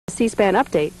C-SPAN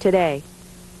update today.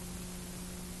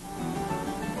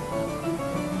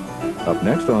 Up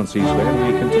next on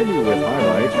C-SPAN, we continue with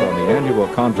highlights from the annual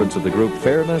conference of the group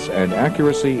Fairness and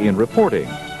Accuracy in Reporting.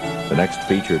 The next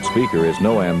featured speaker is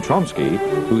Noam Chomsky,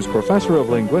 who's professor of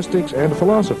linguistics and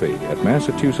philosophy at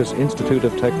Massachusetts Institute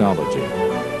of Technology.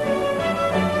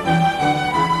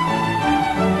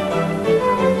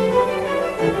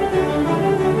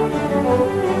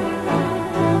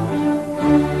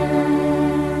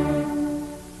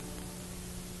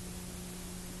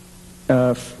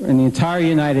 In the entire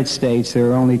United States, there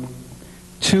are only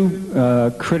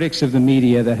two critics of the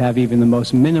media that have even the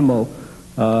most minimal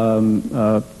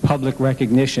public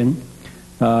recognition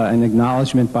and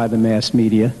acknowledgement by the mass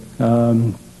media,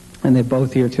 and they're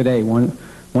both here today. One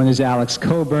is Alex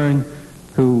Coburn,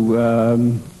 who,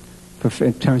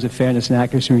 in terms of fairness and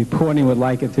accuracy in reporting, would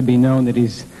like it to be known that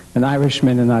he's an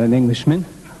Irishman and not an Englishman.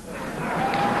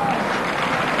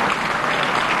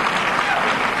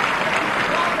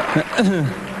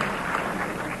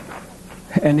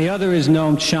 And the other is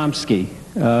Noam Chomsky.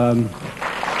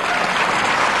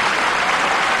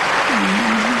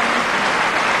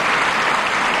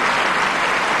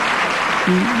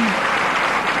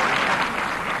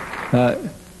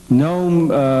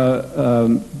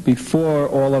 Noam, before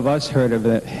all of us heard of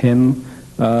him,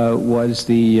 was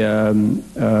the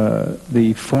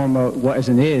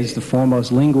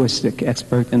foremost linguistic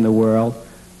expert in the world,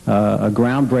 a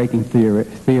groundbreaking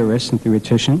theorist and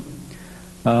theoretician,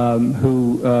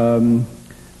 who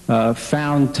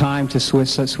found time to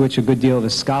switch a good deal of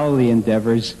his scholarly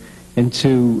endeavors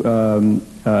into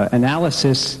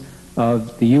analysis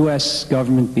of the U.S.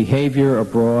 government behavior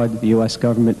abroad, the U.S.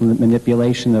 government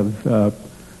manipulation of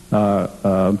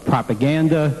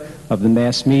propaganda, of the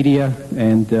mass media,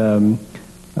 and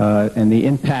the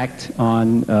impact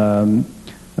on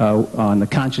the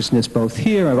consciousness both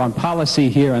here, on policy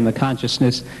here, on the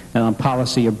consciousness, and on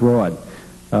policy abroad.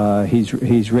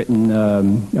 He's written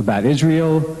about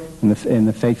Israel in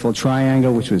the Fateful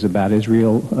Triangle, which was about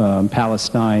Israel,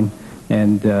 Palestine,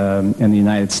 and the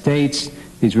United States.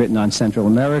 He's written on Central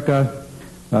America.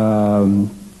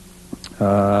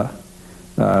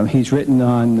 He's written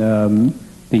on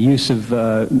the use of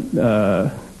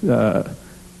the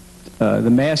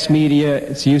mass media,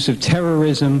 its use of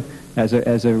terrorism as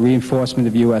a reinforcement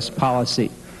of U.S.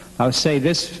 policy. I would say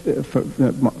this,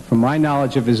 from my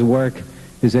knowledge of his work,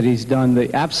 is that he's done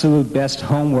the absolute best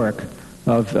homework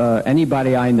of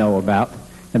anybody I know about,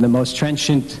 and the most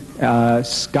trenchant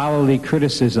scholarly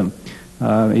criticism.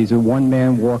 He's a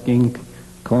one-man walking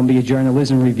Columbia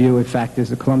Journalism Review. In fact,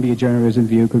 the Columbia Journalism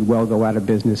Review could well go out of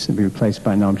business and be replaced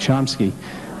by Noam Chomsky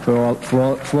for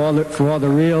all the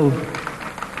real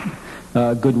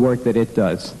good work that it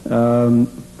does.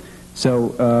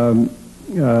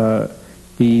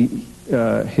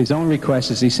 His own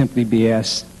request is he simply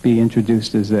be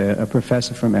introduced as a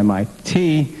professor from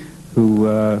MIT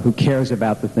who cares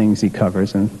about the things he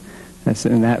covers,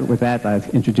 with that, I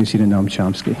introduce you to Noam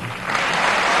Chomsky.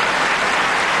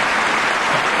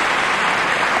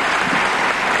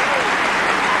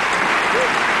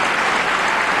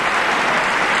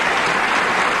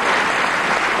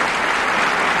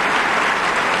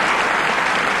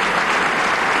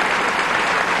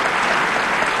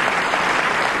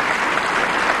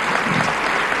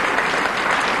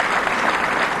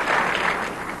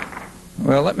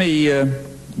 Well, let me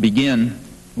begin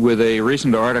with a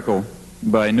recent article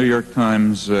by New York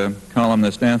Times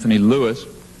columnist Anthony Lewis,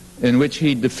 in which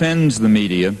he defends the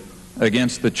media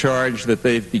against the charge that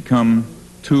they've become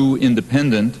too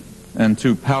independent and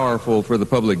too powerful for the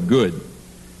public good.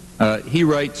 He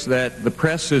writes that the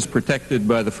press is protected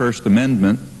by the First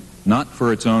Amendment, not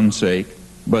for its own sake,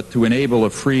 but to enable a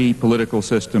free political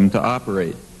system to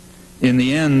operate. In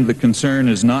the end, the concern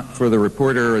is not for the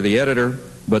reporter or the editor,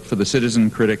 but for the citizen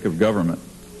critic of government.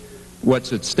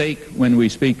 What's at stake when we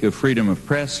speak of freedom of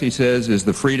press, he says, is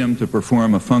the freedom to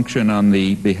perform a function on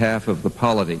the behalf of the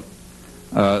polity.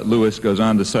 Lewis goes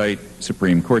on to cite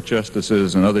Supreme Court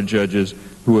justices and other judges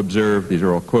who observe, these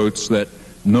are all quotes, that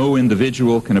no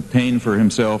individual can obtain for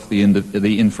himself the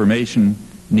information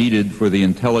needed for the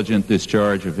intelligent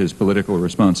discharge of his political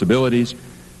responsibilities.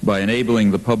 By enabling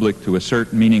the public to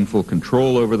assert meaningful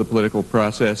control over the political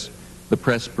process, the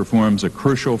press performs a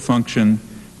crucial function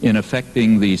in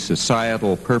affecting the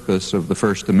societal purpose of the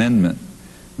First Amendment.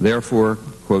 Therefore,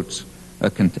 quotes, a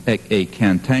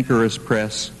cantankerous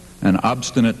press, an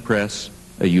obstinate press,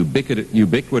 a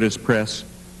ubiquitous press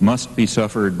must be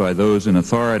suffered by those in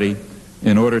authority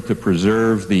in order to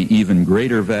preserve the even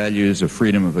greater values of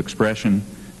freedom of expression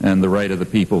and the right of the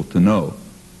people to know.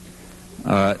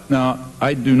 Now,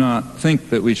 I do not think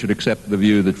that we should accept the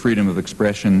view that freedom of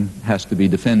expression has to be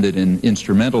defended in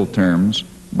instrumental terms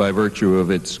by virtue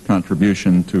of its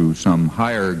contribution to some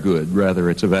higher good. Rather,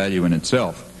 it's a value in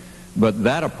itself. But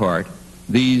that apart,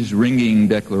 these ringing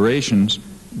declarations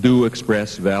do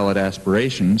express valid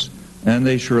aspirations, and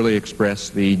they surely express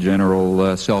the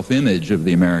general self-image of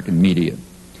the American media.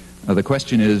 The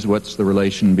question is, what's the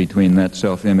relation between that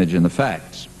self-image and the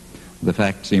facts? The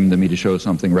facts seem to me to show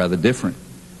something rather different.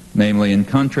 Namely, in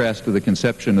contrast to the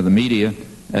conception of the media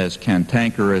as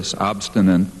cantankerous,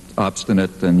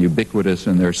 obstinate and ubiquitous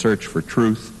in their search for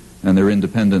truth and their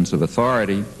independence of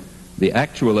authority, the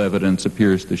actual evidence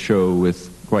appears to show with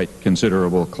quite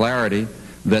considerable clarity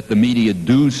that the media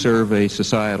do serve a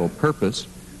societal purpose,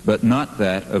 but not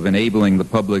that of enabling the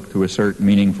public to assert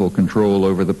meaningful control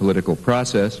over the political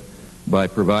process by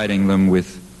providing them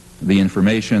with the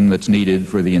information that's needed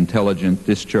for the intelligent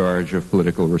discharge of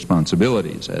political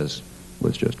responsibilities, as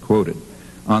was just quoted.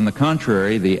 On the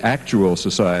contrary, the actual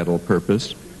societal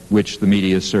purpose, which the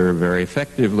media serve very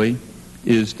effectively,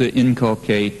 is to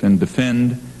inculcate and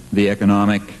defend the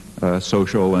economic,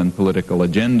 social, and political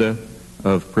agenda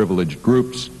of privileged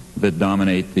groups that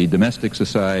dominate the domestic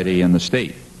society and the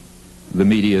state. The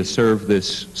media serve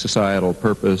this societal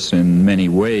purpose in many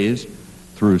ways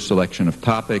through selection of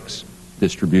topics,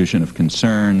 distribution of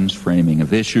concerns, framing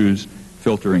of issues,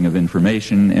 filtering of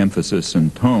information, emphasis,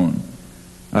 and tone.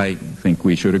 I think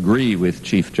we should agree with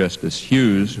Chief Justice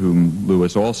Hughes, whom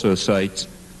Lewis also cites,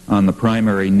 on the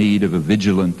primary need of a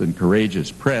vigilant and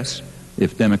courageous press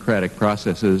if democratic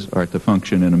processes are to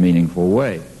function in a meaningful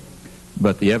way.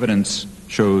 But the evidence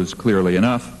shows clearly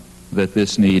enough that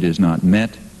this need is not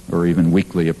met or even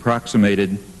weakly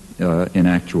approximated in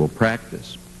actual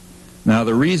practice. Now,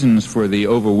 the reasons for the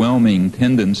overwhelming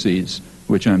tendencies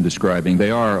which I'm describing,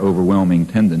 they are overwhelming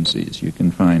tendencies. You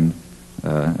can find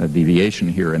a deviation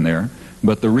here and there.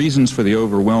 But the reasons for the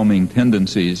overwhelming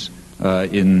tendencies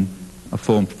in a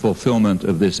fulfillment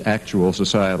of this actual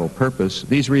societal purpose,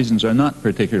 these reasons are not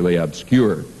particularly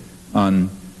obscure on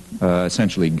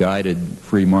essentially guided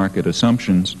free market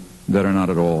assumptions that are not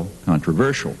at all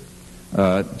controversial.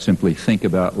 Simply think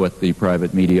about what the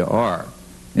private media are.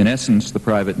 In essence, the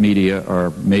private media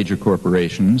are major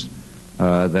corporations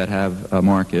that have a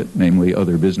market, namely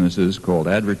other businesses called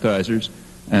advertisers,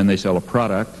 and they sell a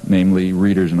product, namely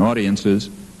readers and audiences,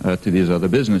 to these other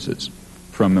businesses.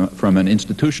 From an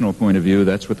institutional point of view,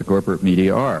 that's what the corporate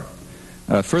media are.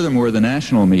 Furthermore, the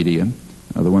national media,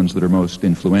 the ones that are most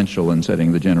influential in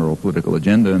setting the general political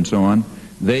agenda and so on,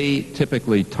 they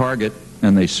typically target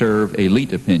and they serve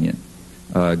elite opinion,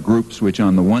 groups which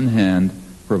on the one hand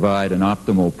provide an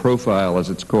optimal profile, as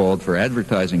it's called, for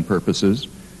advertising purposes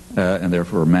and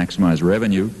therefore maximize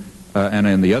revenue, and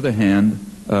on the other hand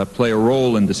play a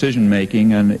role in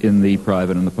decision-making and in the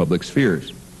private and the public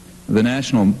spheres. The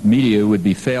national media would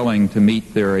be failing to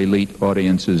meet their elite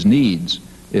audience's needs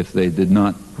if they did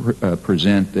not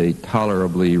present a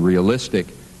tolerably realistic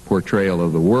portrayal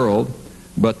of the world,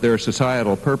 but their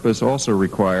societal purpose also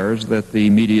requires that the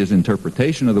media's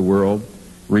interpretation of the world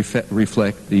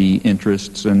reflect the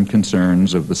interests and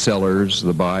concerns of the sellers,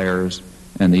 the buyers,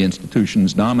 and the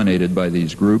institutions dominated by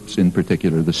these groups, in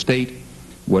particular the state,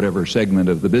 whatever segment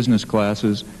of the business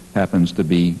classes happens to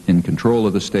be in control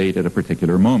of the state at a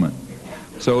particular moment.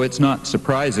 So it's not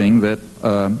surprising that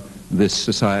this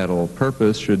societal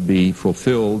purpose should be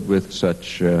fulfilled with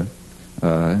such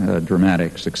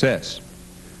dramatic success.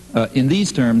 In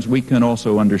these terms, we can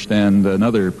also understand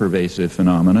another pervasive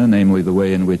phenomena, namely the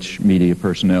way in which media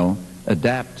personnel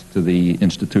adapt to the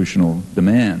institutional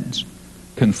demands.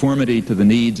 Conformity to the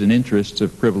needs and interests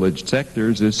of privileged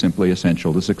sectors is simply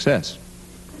essential to success.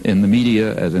 In the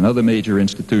media, as in other major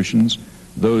institutions,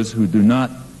 those who do not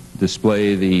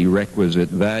display the requisite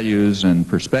values and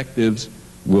perspectives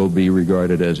will be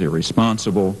regarded as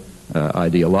irresponsible,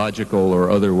 ideological, or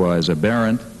otherwise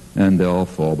aberrant, and they'll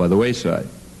fall by the wayside.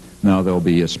 Now, there'll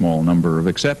be a small number of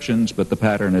exceptions, but the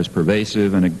pattern is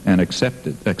pervasive and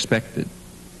expected.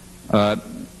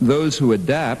 Those who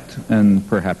adapt, and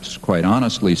perhaps quite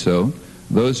honestly so,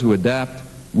 those who adapt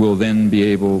will then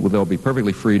they'll be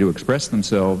perfectly free to express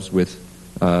themselves with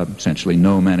essentially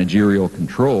no managerial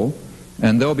control,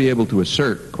 and they'll be able to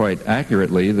assert quite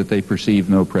accurately that they perceive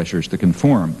no pressures to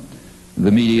conform.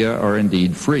 The media are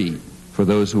indeed free for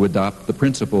those who adopt the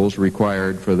principles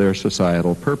required for their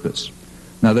societal purpose.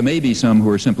 Now, there may be some who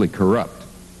are simply corrupt,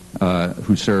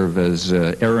 who serve as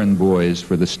errand boys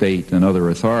for the state and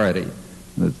other authority.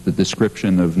 The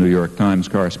description of New York Times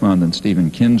correspondent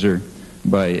Stephen Kinzer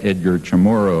by Edgar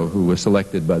Chamorro, who was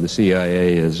selected by the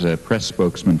CIA as a press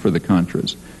spokesman for the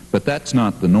Contras. But that's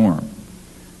not the norm.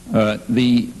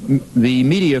 The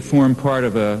media form part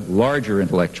of a larger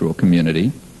intellectual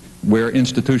community where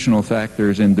institutional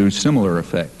factors induce similar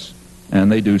effects,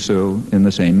 and they do so in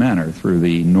the same manner through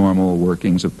the normal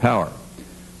workings of power.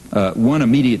 One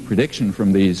immediate prediction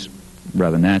from these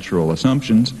rather natural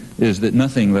assumptions is that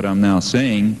nothing that I'm now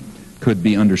saying could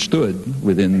be understood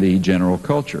within the general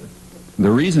culture.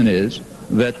 The reason is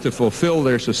that to fulfill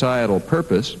their societal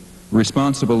purpose,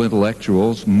 responsible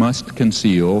intellectuals must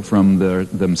conceal from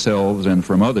themselves and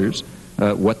from others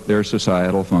what their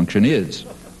societal function is.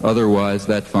 Otherwise,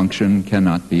 that function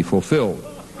cannot be fulfilled.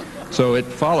 So it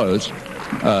follows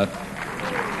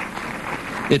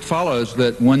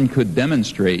that one could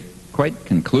demonstrate quite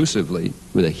conclusively,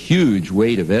 with a huge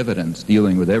weight of evidence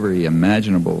dealing with every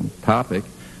imaginable topic,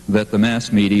 that the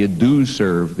mass media do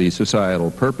serve the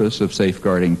societal purpose of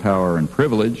safeguarding power and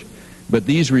privilege, but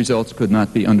these results could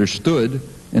not be understood.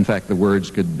 In fact, the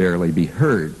words could barely be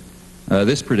heard.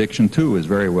 This prediction, too, is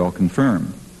very well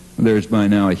confirmed. There's by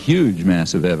now a huge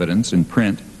mass of evidence in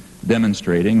print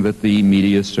demonstrating that the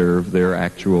media serve their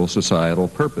actual societal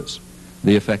purpose.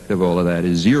 The effect of all of that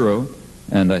is zero,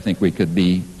 and I think we could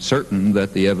be certain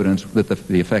that the evidence, that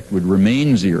the effect would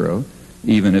remain zero,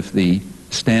 even if the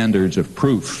standards of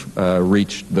proof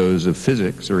reached those of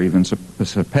physics or even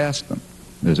surpassed them.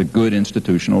 There's a good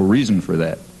institutional reason for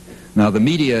that. Now, the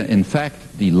media, in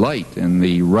fact, delight in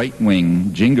the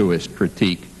right-wing jingoist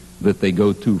critique that they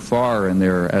go too far in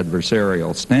their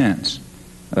adversarial stance.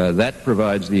 That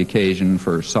provides the occasion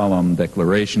for solemn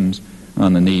declarations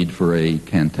on the need for a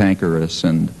cantankerous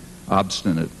and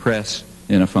obstinate press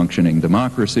in a functioning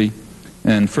democracy.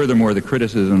 And furthermore, the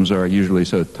criticisms are usually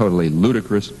so totally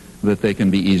ludicrous that they can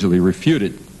be easily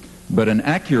refuted. But an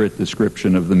accurate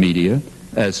description of the media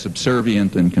as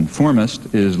subservient and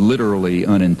conformist is literally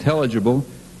unintelligible,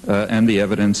 and the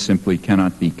evidence simply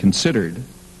cannot be considered,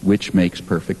 which makes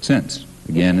perfect sense.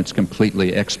 Again, it's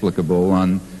completely explicable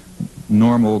on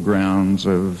normal grounds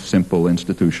of simple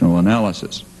institutional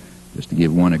analysis. Just to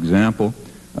give one example,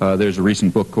 there's a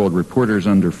recent book called Reporters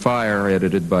Under Fire,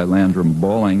 edited by Landrum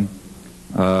Balling,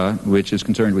 which is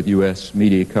concerned with U.S.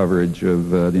 media coverage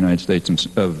of the United States and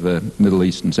of the Middle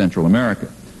East and Central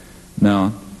America.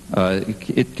 Now,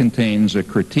 it contains a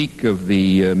critique of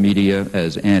the media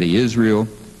as anti-Israel,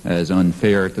 as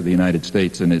unfair to the United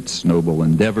States in its noble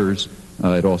endeavors.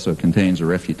 It also contains a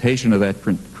refutation of that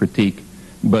critique,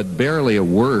 but barely a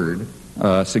word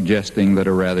suggesting that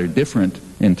a rather different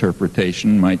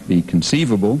interpretation might be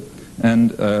conceivable, and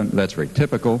that's very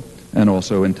typical and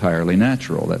also entirely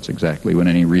natural. That's exactly what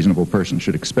any reasonable person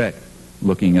should expect,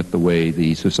 looking at the way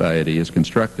the society is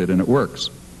constructed and it works.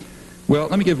 Well,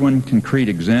 let me give one concrete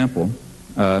example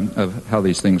of how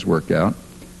these things work out.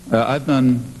 I've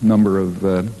done a number of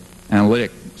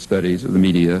analytic studies of the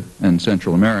media in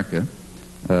Central America.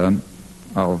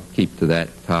 I'll keep to that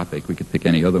topic. We could pick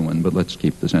any other one, but let's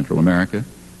keep to Central America.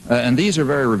 And these are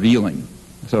very revealing.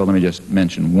 So let me just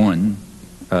mention one.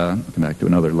 I'll come back to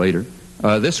another later.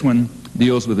 This one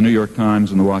deals with the New York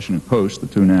Times and the Washington Post, the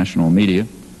two national media,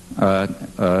 at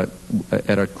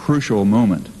a crucial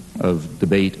moment of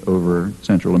debate over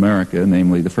Central America,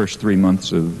 namely the first 3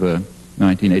 months of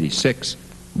 1986,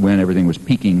 when everything was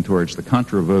peaking towards the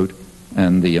Contra vote,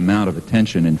 and the amount of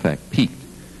attention, in fact, peaked.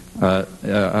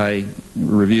 I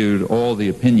reviewed all the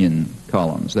opinion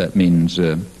columns. That means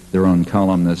their own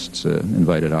columnists,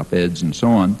 invited op-eds, and so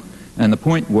on. And the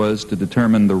point was to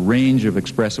determine the range of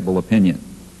expressible opinion.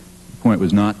 The point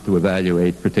was not to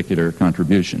evaluate particular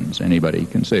contributions. Anybody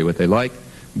can say what they like,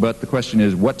 but the question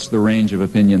is, what's the range of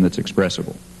opinion that's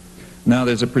expressible? Now,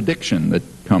 there's a prediction that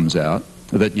comes out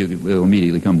that will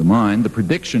immediately come to mind. The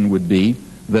prediction would be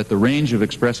that the range of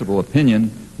expressible opinion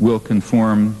will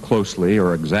conform closely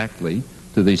or exactly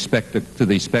to the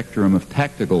spectrum of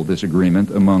tactical disagreement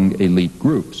among elite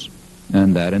groups.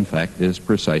 And that, in fact, is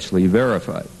precisely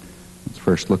verified. Let's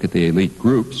first look at the elite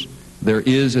groups. There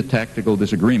is a tactical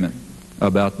disagreement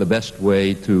about the best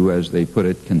way to, as they put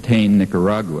it, contain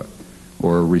Nicaragua,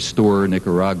 or restore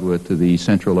Nicaragua to the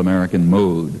Central American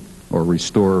mode, or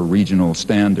restore regional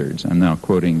standards. I'm now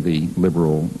quoting the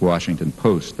liberal Washington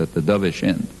Post at the dovish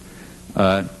end.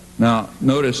 Now,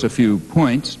 notice a few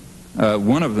points.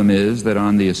 One of them is that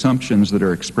on the assumptions that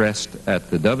are expressed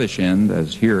at the dovish end,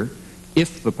 as here,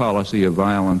 if the policy of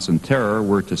violence and terror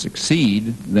were to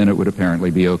succeed, then it would apparently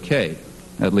be okay.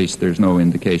 At least there's no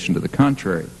indication to the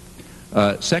contrary.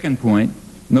 Second point,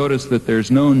 notice that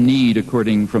there's no need,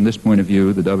 according from this point of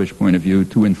view, the dovish point of view,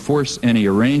 to enforce any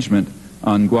arrangement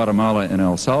on Guatemala and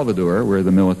El Salvador, where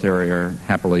the military are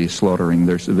happily slaughtering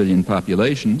their civilian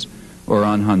populations, or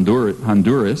on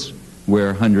Honduras,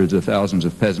 where hundreds of thousands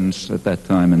of peasants at that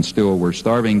time and still were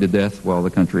starving to death while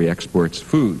the country exports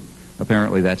food.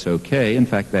 Apparently that's okay. In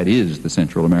fact, that is the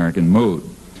Central American mode,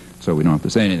 so we don't have to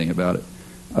say anything about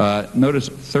it. Notice,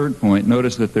 third point,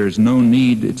 notice that there's no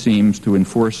need, it seems, to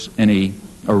enforce any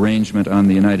arrangement on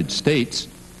the United States,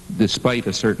 despite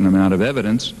a certain amount of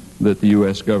evidence that the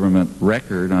U.S. government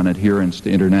record on adherence to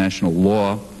international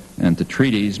law and to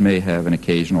treaties may have an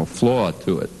occasional flaw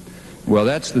to it. Well,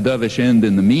 that's the dovish end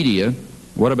in the media.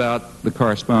 What about the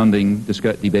corresponding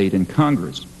debate in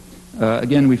Congress?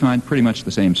 Again, we find pretty much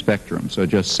the same spectrum. So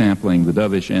just sampling the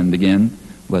dovish end again,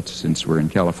 let's, since we're in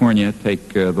California,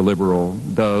 take the liberal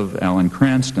dove, Alan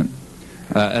Cranston.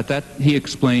 He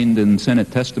explained in Senate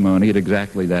testimony at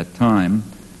exactly that time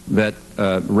that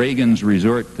Reagan's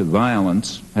resort to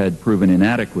violence had proven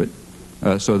inadequate.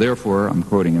 So therefore, I'm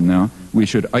quoting him now, we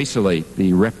should isolate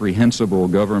the reprehensible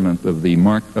government of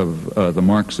the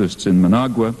Marxists in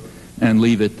Managua and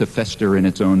leave it to fester in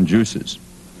its own juices.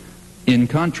 In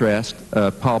contrast,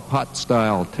 Pol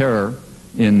Pot-style terror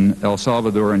in El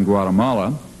Salvador and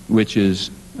Guatemala, which is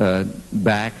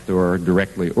backed or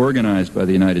directly organized by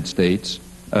the United States,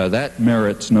 that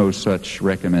merits no such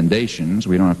recommendations.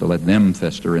 We don't have to let them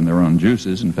fester in their own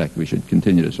juices. In fact, we should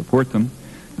continue to support them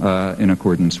in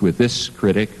accordance with this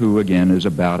critic, who, again, is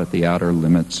about at the outer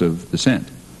limits of dissent.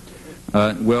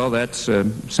 Well, that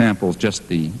samples just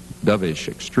the dovish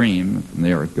extreme. From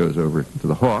there it goes over to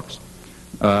the hawks.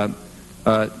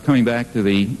 Coming back to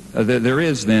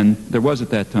there was at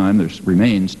that time, there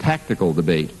remains tactical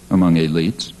debate among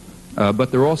elites,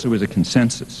 but there also is a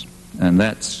consensus, and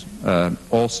that's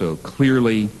also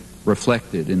clearly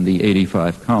reflected in the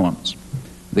 85 columns.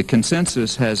 The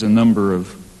consensus has a number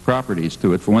of properties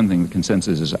to it. For one thing, the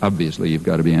consensus is obviously you've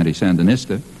got to be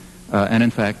anti-Sandinista, and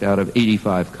in fact, out of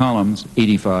 85 columns,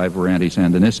 85 were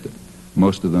anti-Sandinista,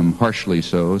 most of them harshly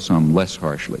so, some less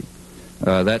harshly.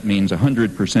 That means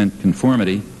 100%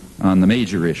 conformity on the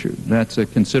major issue. That's a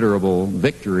considerable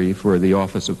victory for the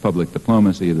Office of Public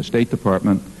Diplomacy of the State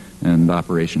Department and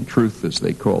Operation Truth, as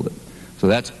they called it. So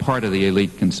that's part of the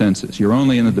elite consensus. You're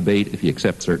only in the debate if you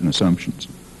accept certain assumptions.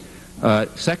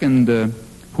 Second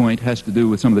point has to do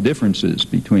with some of the differences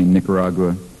between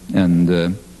Nicaragua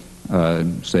and,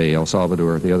 say, El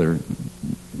Salvador, the other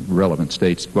relevant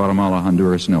states, Guatemala,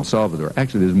 Honduras, and El Salvador.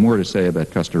 Actually, there's more to say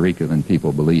about Costa Rica than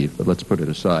people believe, but let's put it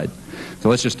aside. So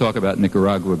let's just talk about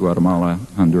Nicaragua, Guatemala,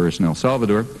 Honduras, and El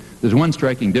Salvador. There's one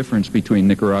striking difference between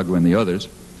Nicaragua and the others.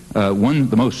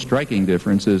 The most striking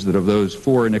difference is that of those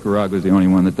four, Nicaragua is the only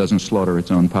one that doesn't slaughter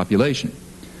its own population.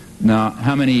 Now,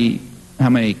 how many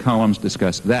columns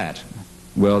discuss that?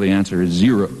 Well, the answer is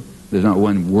 0. There's not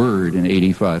one word in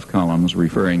 85 columns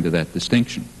referring to that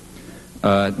distinction,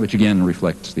 which again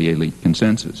reflects the elite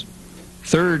consensus.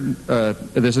 Third,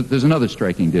 there's another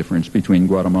striking difference between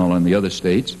Guatemala and the other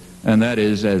states, and that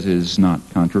is, as is not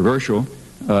controversial,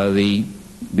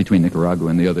 between Nicaragua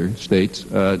and the other states,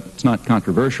 it's not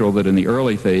controversial that in the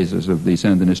early phases of the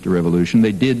Sandinista revolution,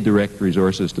 they did direct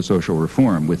resources to social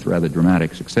reform with rather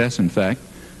dramatic success, in fact,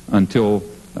 until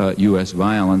U.S.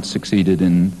 violence succeeded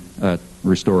in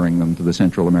restoring them to the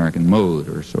Central American mode,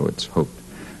 or so it's hoped.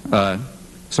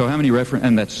 So how many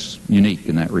and that's unique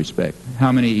in that respect.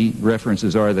 How many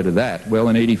references are there to that? Well,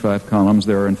 in 85 columns,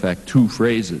 there are in fact 2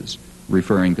 phrases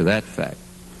referring to that fact.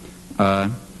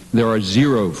 There are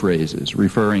 0 phrases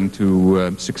referring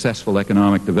to successful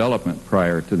economic development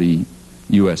prior to the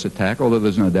U.S. attack, although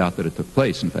there's no doubt that it took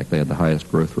place. In fact, they had the highest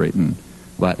growth rate in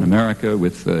Latin America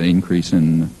with increase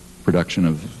in production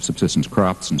of subsistence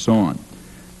crops and so on.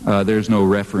 There's no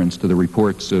reference to the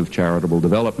reports of charitable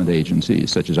development agencies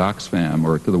such as Oxfam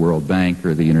or to the World Bank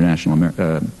or the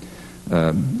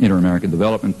Inter-American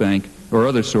Development Bank or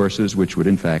other sources which would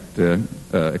in fact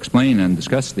explain and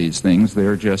discuss these things.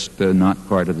 They're just not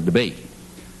part of the debate.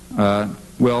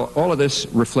 Well, all of this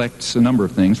reflects a number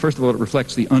of things. First of all, it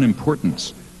reflects the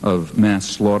unimportance of mass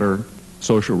slaughter,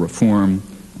 social reform,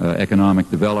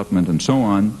 economic development, and so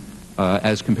on,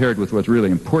 as compared with what's really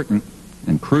important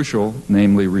and crucial,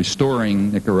 namely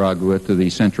restoring Nicaragua to the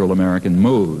Central American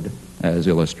mode, as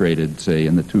illustrated, say,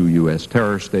 in the 2 U.S.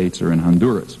 terror states or in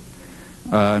Honduras.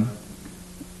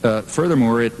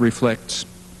 Furthermore, it reflects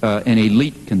an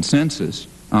elite consensus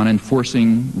on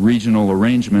enforcing regional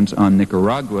arrangements on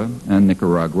Nicaragua and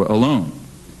Nicaragua alone.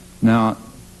 Now,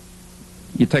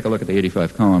 you take a look at the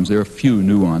 85 columns, there are a few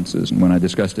nuances, and when I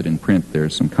discussed it in print,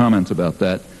 there's some comments about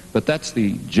that, but that's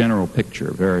the general picture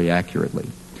very accurately.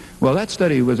 Well, that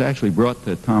study was actually brought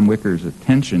to Tom Wicker's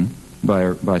attention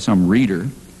by some reader,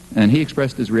 and he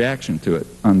expressed his reaction to it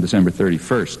on December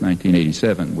 31st,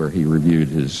 1987, where he reviewed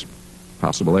his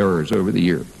possible errors over the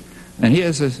year. And he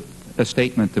has a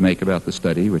statement to make about the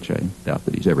study, which I doubt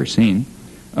that he's ever seen.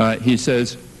 He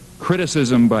says,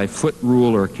 criticism by foot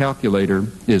rule or calculator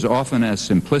is often as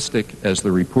simplistic as the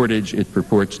reportage it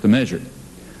purports to measure.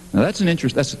 Now that's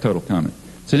a total comment.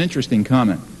 It's an interesting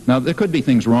comment. Now there could be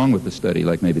things wrong with the study,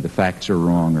 like maybe the facts are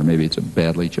wrong, or maybe it's a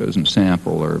badly chosen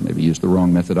sample, or maybe used the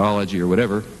wrong methodology or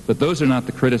whatever, but those are not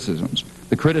the criticisms.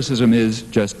 The criticism is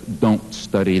just don't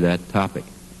study that topic.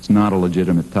 It's not a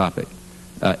legitimate topic.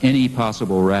 Any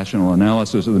possible rational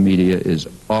analysis of the media is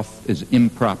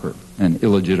improper and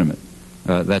illegitimate.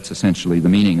 That's essentially the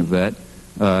meaning of that.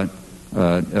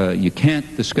 You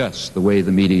can't discuss the way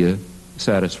the media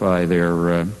satisfy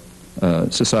their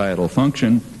societal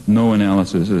function. No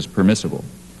analysis is permissible.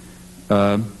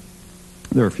 There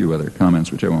are a few other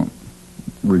comments which I won't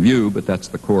review, but that's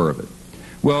the core of it.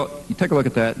 Well, you take a look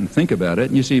at that and think about it,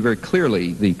 and you see very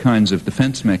clearly the kinds of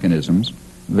defense mechanisms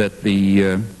that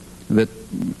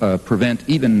prevent,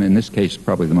 even in this case,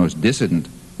 probably the most dissident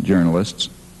journalists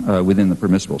within the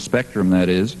permissible spectrum, that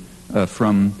is,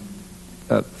 from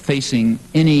facing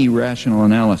any rational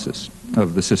analysis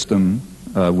of the system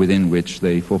within which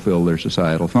they fulfill their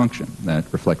societal function. That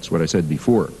reflects what I said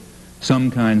before.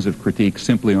 Some kinds of critiques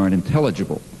simply aren't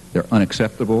intelligible. They're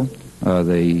unacceptable.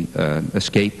 They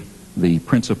escape the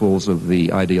principles of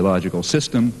the ideological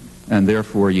system, and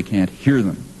therefore you can't hear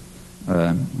them.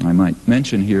 I might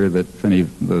mention here that if any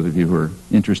of those of you who are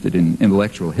interested in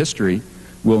intellectual history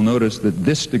will notice that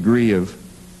this degree of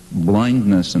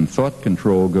blindness and thought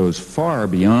control goes far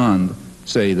beyond,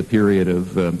 say, the period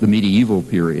of the medieval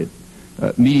period.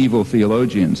 Medieval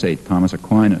theologians, say Thomas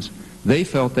Aquinas, they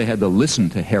felt they had to listen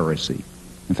to heresy.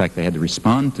 In fact, they had to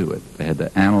respond to it. They had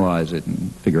to analyze it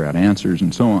and figure out answers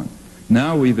and so on.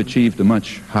 Now we've achieved a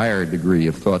much higher degree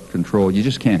of thought control. You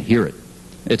just can't hear it.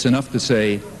 It's enough to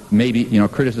say, maybe,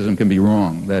 criticism can be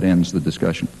wrong. That ends the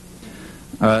discussion.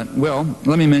 Well,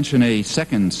 let me mention a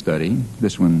second study,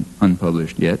 this one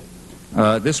unpublished yet.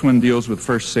 This one deals with the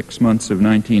first 6 months of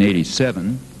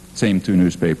 1987. Same two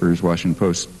newspapers, Washington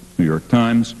Post, New York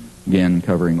Times, again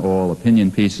covering all opinion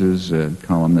pieces,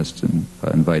 columnists and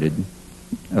invited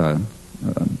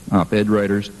op-ed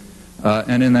writers.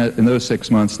 And in those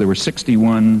 6 months, there were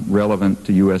 61 relevant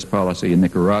to U.S. policy in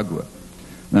Nicaragua.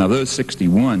 Now, those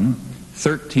 61,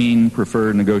 13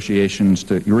 preferred negotiations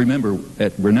to, you remember,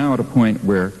 we're now at a point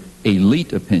where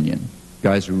elite opinion,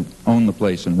 guys who own the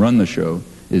place and run the show,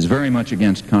 is very much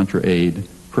against Contra aid,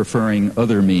 preferring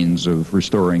other means of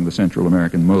restoring the Central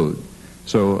American mode.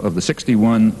 So of the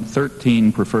 61,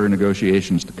 13 prefer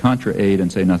negotiations to Contra aid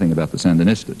and say nothing about the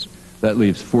Sandinistas. That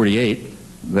leaves 48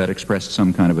 that expressed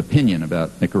some kind of opinion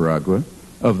about Nicaragua.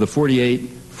 Of the 48,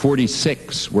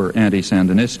 46 were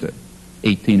anti-Sandinista,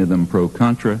 18 of them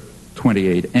pro-Contra,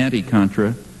 28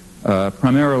 anti-Contra,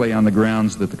 primarily on the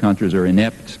grounds that the Contras are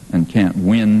inept and can't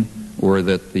win, or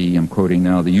that the, I'm quoting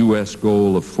now, the U.S.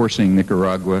 goal of forcing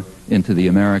Nicaragua into the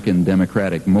American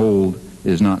democratic mold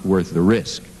is not worth the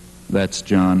risk. That's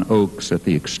John Oakes at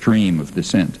the extreme of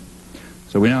dissent.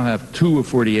 So we now have 2 of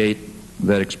 48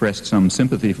 that expressed some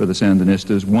sympathy for the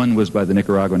Sandinistas. One was by the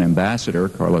Nicaraguan ambassador,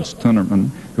 Carlos Tunerman,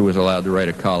 who was allowed to write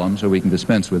a column, so we can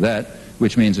dispense with that,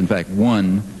 which means, in fact,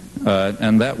 one.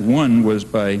 And that one was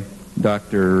by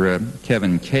Dr.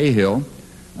 Kevin Cahill,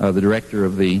 the director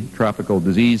of the Tropical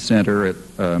Disease Center at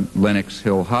Lenox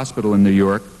Hill Hospital in New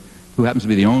York, who happens to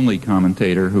be the only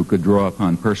commentator who could draw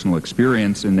upon personal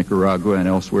experience in Nicaragua and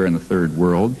elsewhere in the Third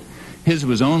World. His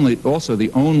was also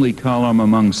the only column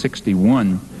among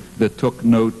 61 that took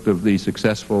note of the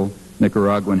successful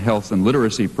Nicaraguan health and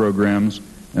literacy programs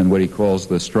and what he calls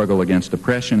the struggle against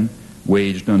oppression,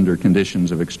 waged under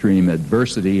conditions of extreme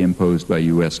adversity imposed by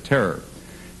U.S. terror.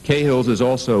 Cahill's is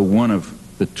also one of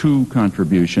the 2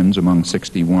 contributions among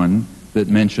 61 that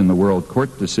mention the World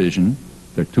Court decision.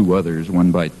 There are 2 others,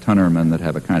 one by Tunerman, that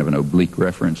have a kind of an oblique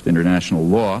reference to international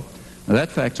law. Now,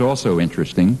 that fact's also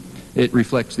interesting. It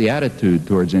reflects the attitude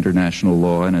towards international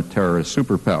law and a terrorist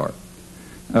superpower.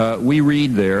 We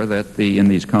read there that in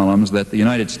these columns that the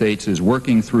United States is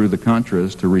working through the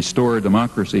Contras to restore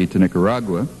democracy to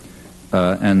Nicaragua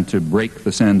and to break the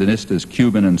Sandinistas'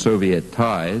 Cuban and Soviet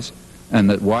ties, and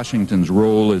that Washington's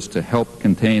role is to help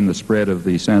contain the spread of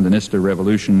the Sandinista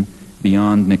revolution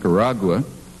beyond Nicaragua.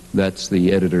 That's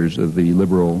the editors of the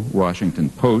liberal Washington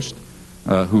Post,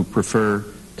 who prefer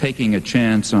taking a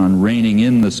chance on reining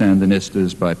in the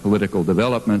Sandinistas by political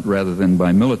development rather than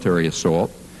by military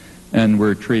assault. And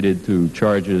we're treated to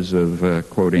charges of,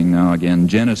 quoting now again,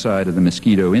 genocide of the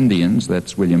Mosquito Indians.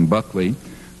 That's William Buckley,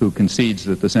 who concedes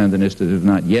that the Sandinistas have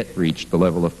not yet reached the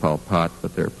level of Pol Pot,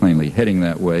 but they're plainly heading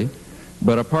that way.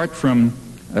 But apart from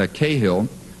Cahill,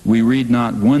 we read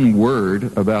not one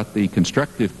word about the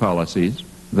constructive policies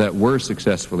that were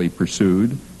successfully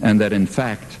pursued and that, in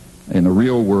fact, in the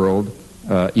real world,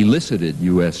 elicited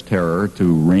U.S. terror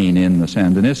to rein in the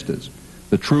Sandinistas.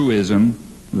 The truism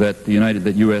that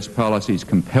U.S. policies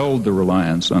compelled the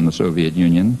reliance on the Soviet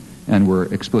Union and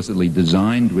were explicitly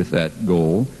designed with that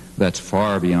goal, that's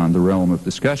far beyond the realm of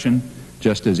discussion,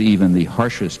 just as even the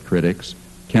harshest critics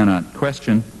cannot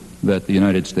question that the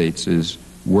United States is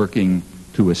working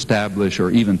to establish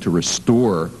or even to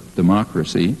restore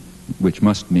democracy, which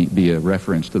must be a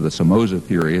reference to the Somoza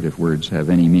period if words have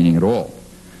any meaning at all.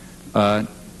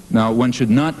 Now, one should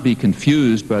not be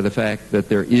confused by the fact that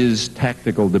there is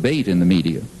tactical debate in the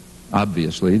media.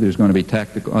 Obviously, there's going to be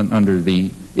tactical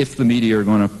if the media are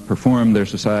going to perform their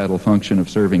societal function of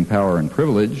serving power and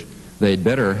privilege, they'd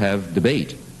better have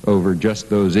debate over just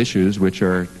those issues which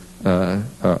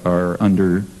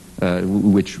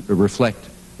which reflect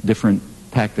different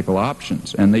tactical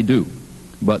options, and they do.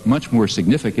 But much more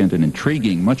significant and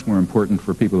intriguing, much more important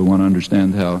for people who want to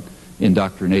understand how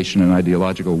indoctrination and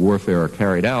ideological warfare are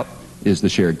carried out, is the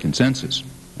shared consensus.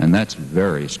 And that's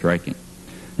very striking.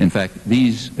 In fact,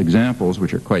 these examples,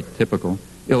 which are quite typical,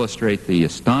 illustrate the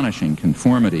astonishing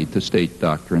conformity to state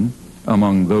doctrine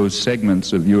among those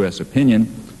segments of U.S.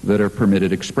 opinion that are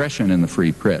permitted expression in the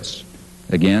free press.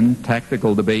 Again,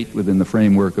 tactical debate within the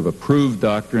framework of approved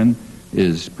doctrine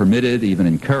is permitted, even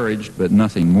encouraged, but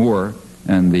nothing more,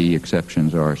 and the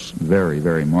exceptions are very,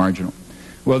 very marginal.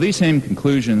 Well, these same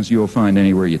conclusions you'll find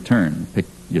anywhere you turn. Pick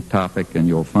your topic and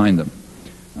you'll find them.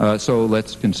 So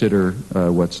let's consider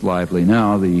what's lively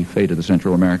now, the fate of the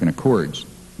Central American Accords,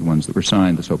 the ones that were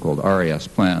signed, the so-called Arias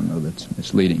Plan, though that's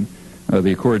misleading,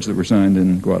 the accords that were signed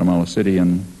in Guatemala City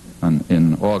in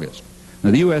August.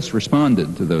 Now, the U.S.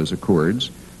 responded to those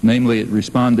accords. Namely, it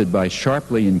responded by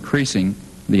sharply increasing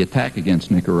the attack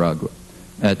against Nicaragua.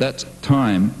 At that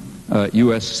time,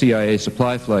 U.S. CIA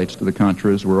supply flights to the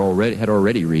Contras had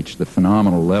already reached the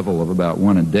phenomenal level of about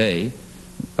one a day.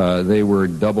 They were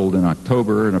doubled in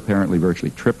October and apparently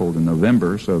virtually tripled in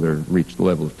November, so they reached the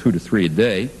level of 2 to 3 a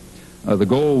day. The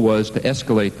goal was to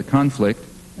escalate the conflict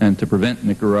and to prevent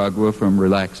Nicaragua from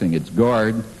relaxing its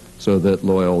guard so that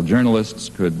loyal journalists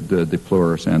could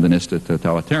deplore Sandinista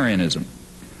totalitarianism.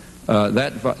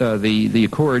 The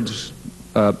accords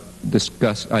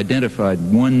identified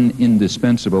one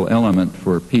indispensable element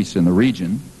for peace in the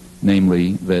region,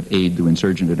 namely that aid to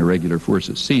insurgent and irregular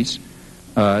forces cease.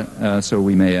 So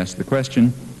we may ask the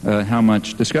question, how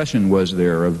much discussion was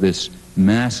there of this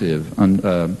massive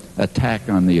attack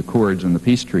on the accords and the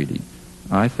peace treaty?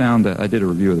 I found, I did a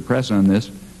review of the press on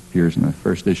this, appears in the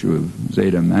first issue of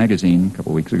Zeta magazine a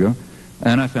couple weeks ago,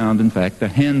 and I found, in fact, a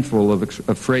handful of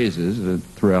phrases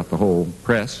throughout the whole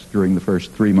press during the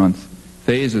first 3-month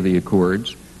phase of the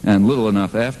accords, and little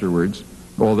enough afterwards,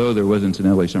 although there was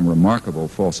incidentally some remarkable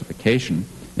falsification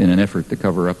in an effort to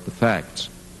cover up the facts.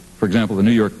 For example, the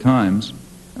New York Times,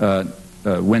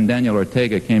 when Daniel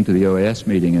Ortega came to the OAS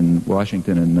meeting in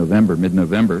Washington in November,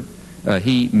 mid-November,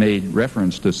 he made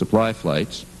reference to supply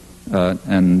flights,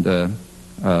 and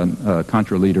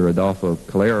Contra leader Adolfo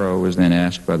Calero was then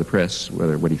asked by the press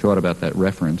what he thought about that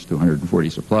reference to 140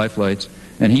 supply flights,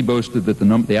 and he boasted that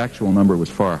the actual number was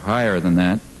far higher than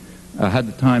that. Had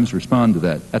the Times respond to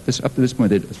that? Up to this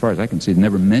point, as far as I can see, it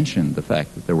never mentioned the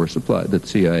fact that that the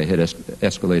CIA had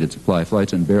escalated supply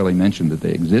flights, and barely mentioned that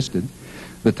they existed.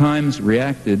 The Times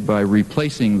reacted by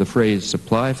replacing the phrase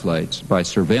supply flights by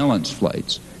surveillance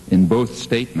flights in both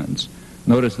statements.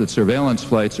 Notice that surveillance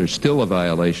flights are still a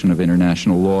violation of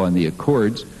international law and the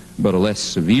accords, but a less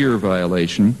severe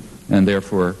violation, and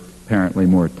therefore apparently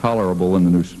more tolerable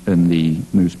in the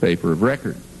newspaper of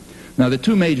record. Now, the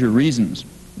two major reasons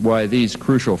why these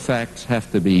crucial facts have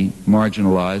to be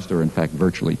marginalized, or in fact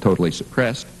virtually totally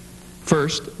suppressed.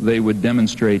 First, they would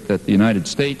demonstrate that the United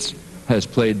States has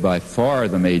played by far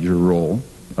the major role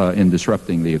in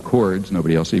disrupting the accords.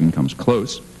 Nobody else even comes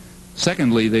close.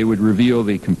 Secondly, they would reveal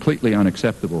the completely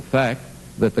unacceptable fact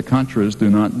that the Contras do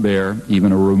not bear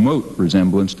even a remote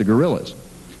resemblance to guerrillas.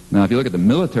 Now, if you look at the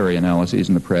military analyses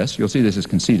in the press, you'll see this is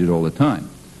conceded all the time.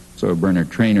 So Bernard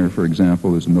Traynor, for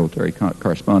example, who's a military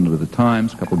correspondent of the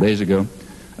Times a couple of days ago,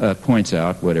 points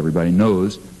out what everybody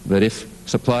knows, that if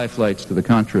supply flights to the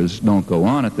Contras don't go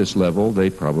on at this level, they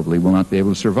probably will not be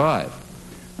able to survive.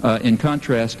 In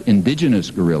contrast, indigenous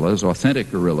guerrillas,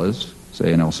 authentic guerrillas,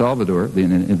 say in El Salvador,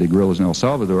 the guerrillas in El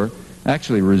Salvador,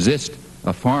 actually resist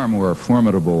a far more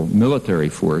formidable military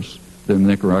force than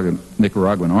the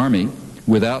Nicaraguan army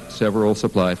without several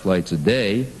supply flights a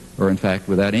day, or in fact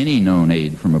without any known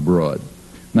aid from abroad.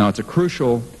 Now, it's a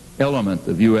crucial element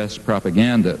of U.S.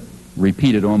 propaganda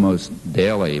repeated almost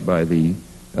daily by the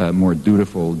more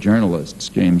dutiful journalists.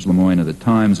 James Lemoyne of the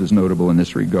Times is notable in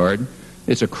this regard.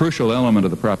 It's a crucial element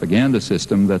of the propaganda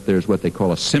system that there's what they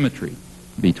call a symmetry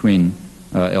between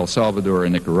El Salvador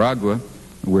and Nicaragua,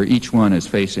 where each one is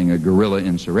facing a guerrilla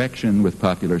insurrection with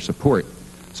popular support.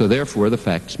 So therefore, the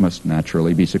facts must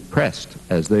naturally be suppressed,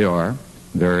 as they are,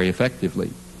 very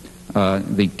effectively.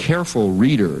 The careful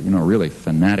reader, really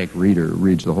fanatic reader,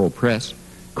 reads the whole press,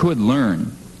 could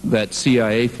learn that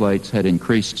CIA flights had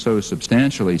increased so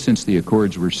substantially since the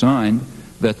accords were signed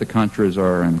that the Contras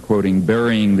are, I'm quoting,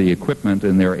 burying the equipment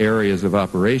in their areas of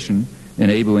operation,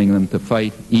 enabling them to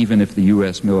fight even if the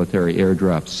U.S. military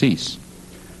airdrops cease.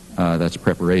 That's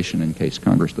preparation in case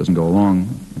Congress doesn't go along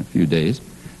in a few days.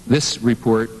 This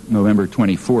report, November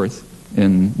 24th,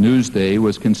 in Newsday,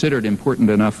 was considered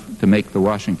important enough to make the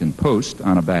Washington Post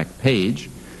on a back page,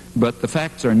 but the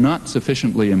facts are not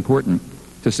sufficiently important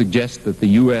to suggest that the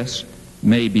U.S.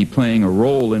 may be playing a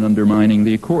role in undermining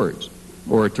the accords,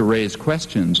 or to raise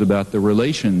questions about the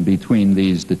relation between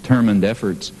these determined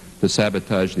efforts to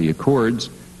sabotage the accords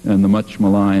and the much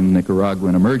maligned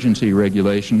Nicaraguan emergency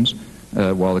regulations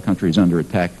while the country is under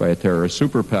attack by a terrorist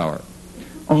superpower.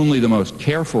 Only the most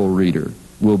careful reader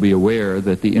will be aware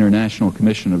that the International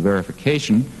Commission of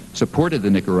Verification supported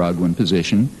the Nicaraguan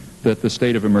position that the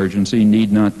state of emergency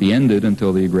need not be ended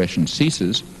until the aggression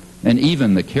ceases, and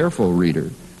even the careful reader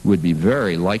would be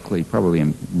very likely,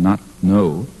 probably not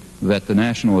know, that the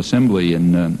National Assembly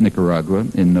in Nicaragua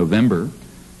in November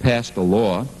passed a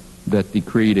law that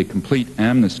decreed a complete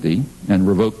amnesty and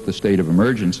revoked the state of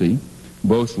emergency.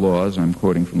 Both laws, I'm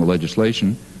quoting from the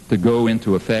legislation, to go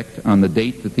into effect on the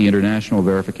date that the International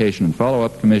Verification and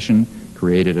Follow-up Commission,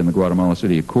 created in the Guatemala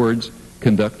City Accords,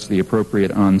 conducts the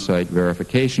appropriate on-site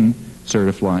verification,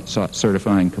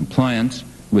 certifying compliance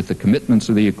with the commitments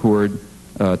of the accord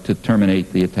to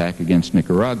terminate the attack against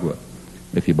Nicaragua.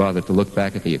 If you bother to look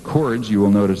back at the accords, you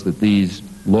will notice that these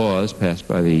laws passed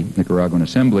by the Nicaraguan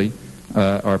Assembly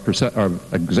are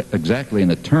exactly in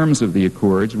the terms of the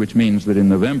accords, which means that in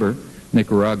November,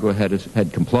 Nicaragua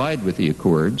had complied with the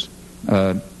accords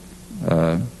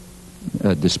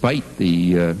despite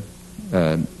the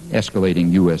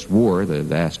escalating U.S. war, the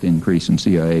vast increase in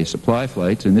CIA supply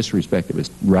flights. In this respect, it was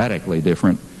radically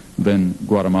different than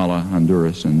Guatemala,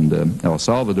 Honduras, and El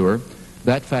Salvador.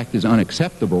 That fact is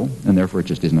unacceptable, and therefore it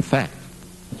just isn't a fact.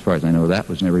 As far as I know, that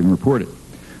was never even reported.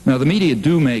 Now, the media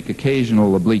do make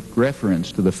occasional oblique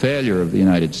reference to the failure of the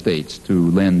United States to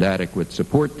lend adequate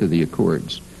support to the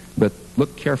accords, but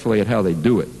look carefully at how they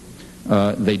do it.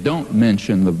 They don't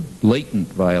mention the blatant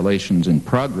violations in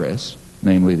progress,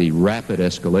 namely the rapid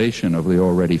escalation of the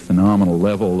already phenomenal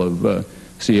level of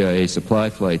CIA supply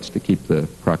flights to keep the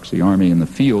proxy army in the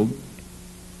field.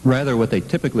 Rather, what they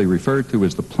typically refer to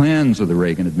as the plans of the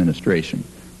Reagan administration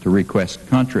to request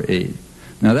Contra aid.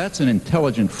 Now, that's an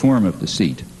intelligent form of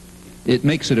deceit. It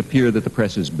makes it appear that the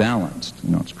press is balanced.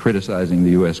 It's criticizing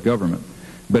the U.S. government.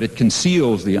 But it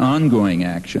conceals the ongoing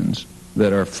actions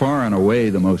that are far and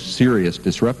away the most serious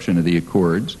disruption of the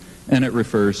accords, and it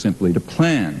refers simply to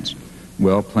plans.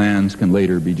 Well, plans can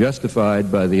later be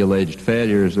justified by the alleged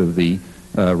failures of the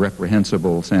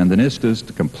reprehensible Sandinistas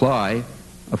to comply,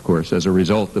 of course, as a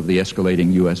result of the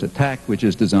escalating U.S. attack, which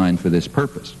is designed for this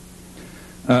purpose.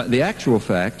 The actual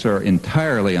facts are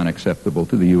entirely unacceptable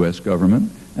to the U.S.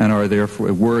 government and were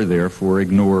therefore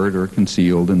ignored or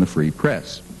concealed in the free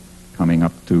press. Coming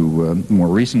up to more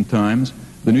recent times,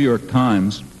 the New York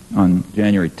Times on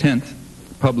January 10th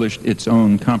published its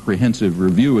own comprehensive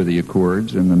review of the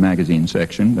accords in the magazine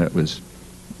section. That was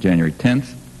January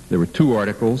 10th. There were two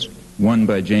articles, one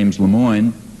by James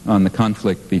Lemoyne on the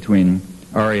conflict between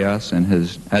Arias and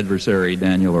his adversary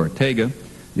Daniel Ortega.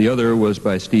 The other was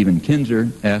by Stephen Kinzer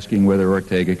asking whether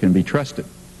Ortega can be trusted.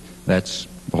 That's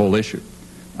the whole issue.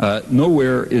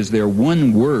 Nowhere is there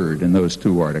one word in those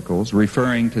two articles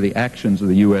referring to the actions of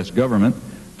the U.S. government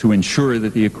to ensure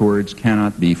that the accords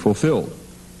cannot be fulfilled.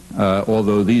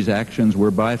 Although these actions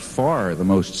were by far the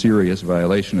most serious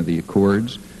violation of the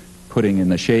accords, putting in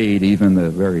the shade even the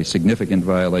very significant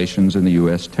violations in the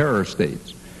U.S. terror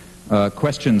states.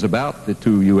 Questions about the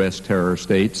two U.S. terror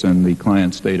states and the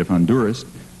client state of Honduras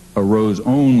arose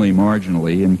only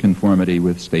marginally in conformity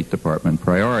with State Department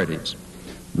priorities.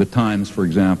 The Times, for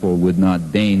example, would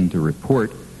not deign to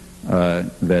report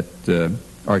that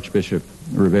Archbishop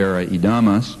Rivera y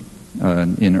Damas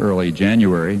in early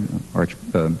January,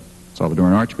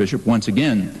 Salvadoran Archbishop, once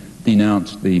again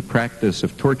denounced the practice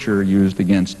of torture used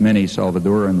against many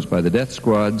Salvadorans by the death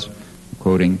squads,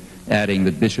 quoting, adding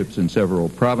that bishops in several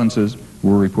provinces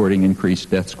were reporting increased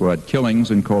death squad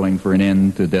killings and calling for an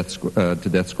end to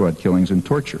death squad killings and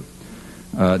torture.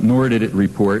 nor did it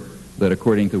report that,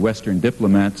 according to Western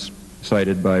diplomats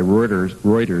cited by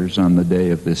Reuters on the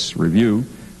day of this review,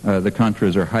 the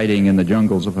Contras are hiding in the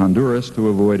jungles of Honduras to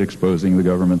avoid exposing the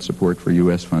government's support for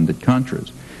U.S.-funded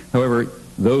Contras. However,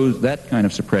 that kind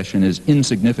of suppression is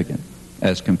insignificant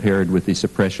as compared with the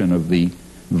suppression of the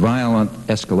violent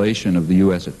escalation of the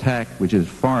U.S. attack, which is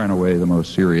far and away the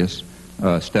most serious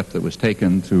step that was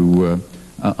taken to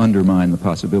undermine the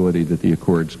possibility that the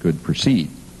Accords could proceed.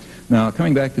 Now,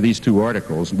 coming back to these two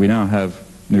articles, we now have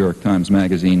New York Times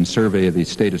Magazine survey of the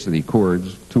status of the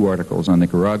Accords, 2 articles on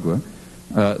Nicaragua.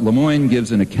 Lemoyne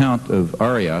gives an account of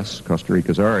Arias, Costa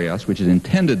Rica's Arias, which is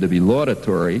intended to be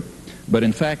laudatory, but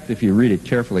in fact, if you read it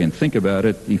carefully and think about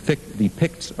it, he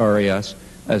depicts Arias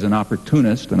as an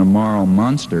opportunist and a moral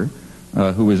monster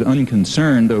who is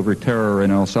unconcerned over terror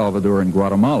in El Salvador and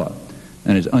Guatemala,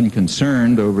 and is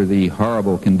unconcerned over the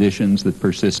horrible conditions that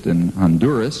persist in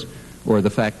Honduras, or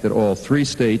the fact that all 3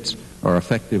 states are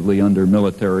effectively under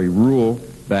military rule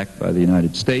backed by the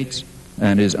United States,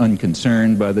 and is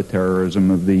unconcerned by the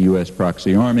terrorism of the U.S.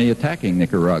 proxy army attacking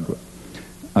Nicaragua.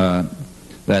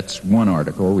 That's one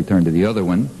article. We turn to the other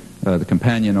one, the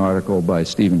companion article by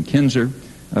Stephen Kinzer.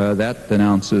 That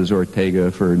denounces Ortega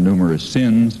for numerous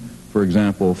sins, for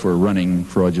example, for running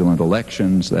fraudulent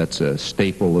elections. That's a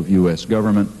staple of U.S.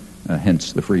 government,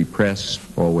 hence the free press,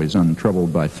 always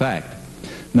untroubled by fact.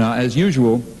 Now, as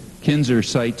usual, Kinzer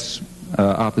cites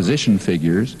opposition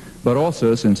figures, but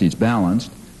also, since he's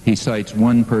balanced, he cites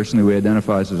one person who he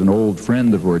identifies as an old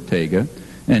friend of Ortega,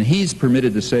 and he's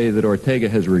permitted to say that Ortega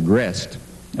has regressed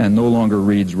and no longer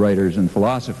reads writers and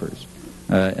philosophers,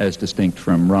 as distinct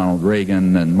from Ronald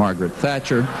Reagan and Margaret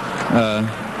Thatcher,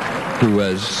 who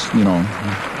was,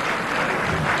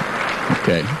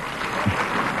 okay.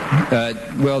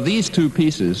 Well, these 2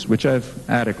 pieces, which I've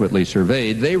adequately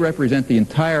surveyed, they represent the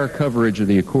entire coverage of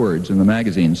the Accords in the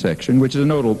magazine section, which is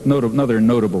another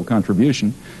notable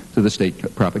contribution to the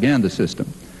state propaganda system.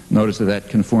 Notice that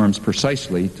conforms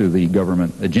precisely to the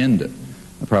government agenda.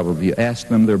 Probably you ask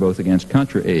them, they're both against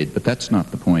Contra aid, but that's not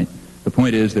the point. The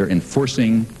point is they're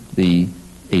enforcing the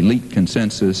elite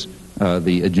consensus,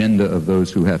 the agenda of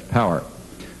those who have power.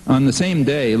 On the same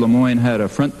day, Lemoyne had a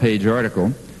front-page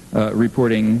article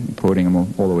reporting, quoting him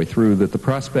all the way through, that the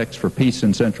prospects for peace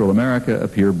in Central America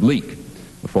appear bleak,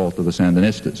 the fault of the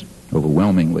Sandinistas,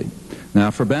 overwhelmingly.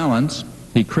 Now, for balance,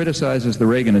 he criticizes the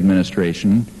Reagan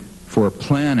administration for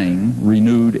planning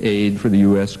renewed aid for the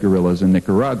U.S. guerrillas in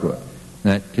Nicaragua.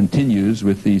 That continues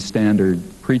with the standard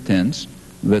pretense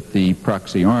that the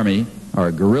proxy army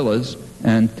are guerrillas,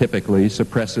 and typically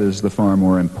suppresses the far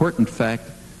more important fact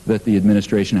that the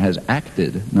administration has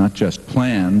acted, not just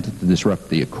planned, to disrupt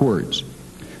the Accords.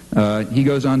 He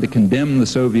goes on to condemn the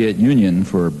Soviet Union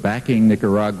for backing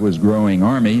Nicaragua's growing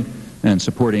army and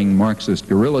supporting Marxist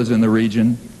guerrillas in the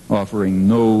region, offering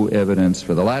no evidence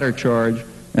for the latter charge,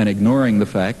 and ignoring the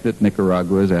fact that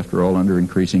Nicaragua is, after all, under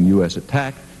increasing U.S.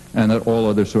 attack, and that all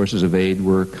other sources of aid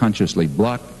were consciously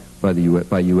blocked by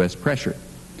U.S. pressure.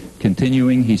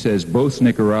 Continuing, he says both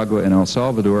Nicaragua and El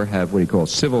Salvador have what he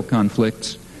calls civil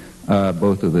conflicts.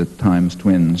 Both of the Times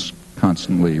twins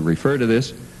constantly refer to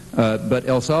this. But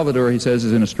El Salvador, he says,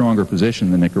 is in a stronger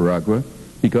position than Nicaragua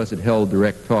because it held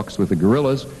direct talks with the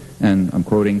guerrillas and, I'm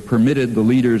quoting, permitted the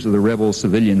leaders of the rebel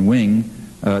civilian wing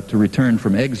to return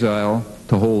from exile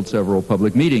to hold several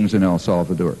public meetings in El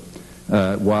Salvador.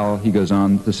 While he goes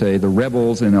on to say the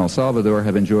rebels in El Salvador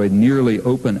have enjoyed nearly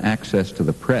open access to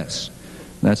the press.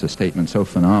 That's a statement so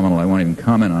phenomenal I won't even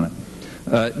comment on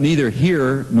it. Neither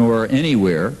here nor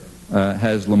anywhere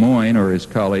has Lemoyne or his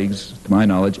colleagues, to my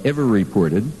knowledge, ever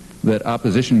reported that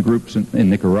opposition groups in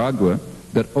Nicaragua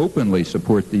that openly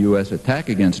support the U.S. attack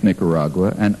against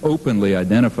Nicaragua and openly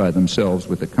identify themselves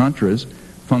with the Contras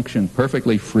function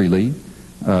perfectly freely,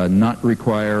 not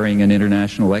requiring an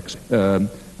international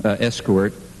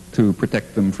escort to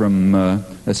protect them from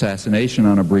assassination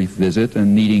on a brief visit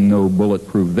and needing no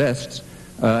bulletproof vests.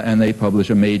 And they publish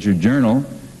a major journal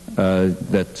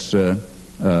that's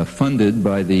funded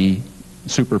by the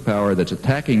superpower that's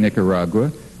attacking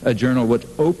Nicaragua, a journal which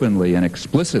openly and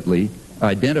explicitly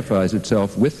identifies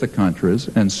itself with the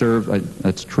Contras and serves,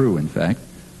 that's true in fact,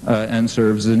 and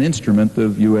serves as an instrument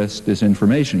of U.S.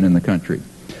 disinformation in the country.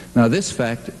 Now this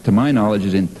fact, to my knowledge,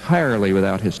 is entirely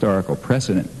without historical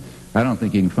precedent. I don't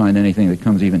think you can find anything that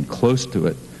comes even close to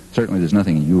it. Certainly there's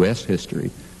nothing in U.S.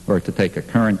 history. Or to take a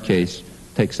current case,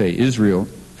 take, say, Israel,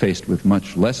 faced with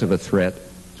much less of a threat,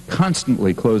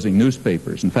 constantly closing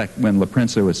newspapers. In fact, when La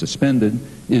Prensa was suspended,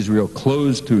 Israel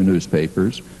closed 2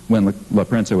 newspapers. When La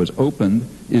Prensa was opened,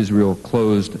 Israel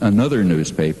closed another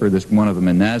newspaper, one of them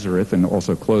in Nazareth, and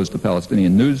also closed the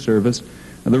Palestinian News Service.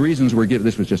 And the reasons were given.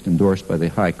 This was just endorsed by the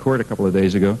High Court a couple of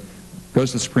days ago.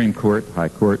 Goes to the Supreme Court, High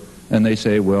Court, and they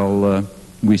say, well,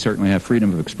 we certainly have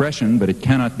freedom of expression, but it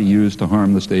cannot be used to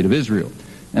harm the state of Israel.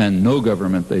 And no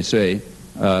government, they say,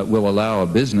 will allow a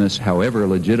business, however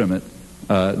legitimate,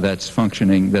 that's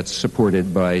functioning, that's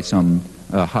supported by some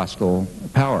hostile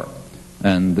power.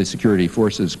 And the security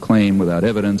forces claim without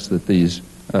evidence that these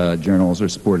journals are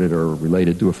supported or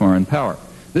related to a foreign power.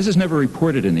 This is never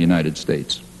reported in the United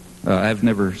States. I've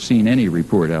never seen any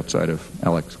report outside of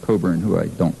Alex Coburn, who I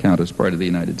don't count as part of the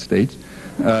United States.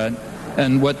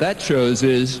 And what that shows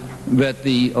is that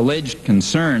the alleged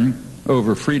concern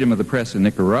over freedom of the press in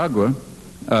Nicaragua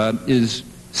is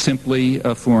simply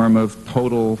a form of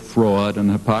total fraud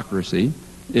and hypocrisy.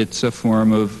 It's a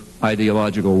form of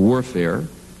ideological warfare,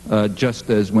 just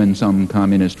as when some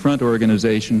Communist Front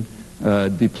organization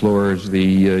deplores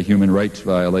the human rights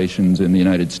violations in the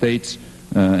United States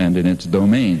and in its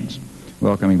domains.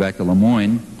 Well, coming back to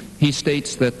Lemoyne, he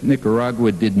states that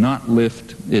Nicaragua did not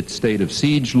lift its state of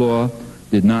siege law,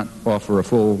 did not offer a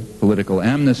full political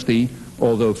amnesty,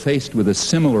 although faced with a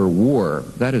similar war.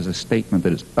 That is a statement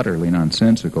that is utterly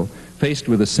nonsensical. Faced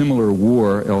with a similar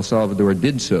war, El Salvador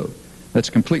did so. That's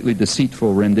a completely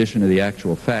deceitful rendition of the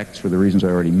actual facts for the reasons I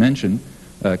already mentioned,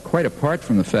 quite apart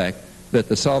from the fact that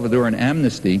the Salvadoran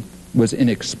amnesty was in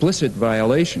explicit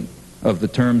violation of the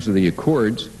terms of the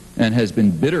accords and has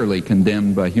been bitterly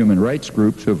condemned by human rights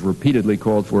groups who have repeatedly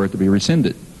called for it to be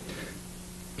rescinded.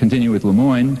 Continue with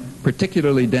Lemoyne.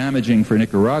 Particularly damaging for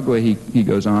Nicaragua, he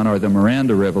goes on, are the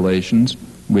Miranda revelations,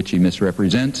 which he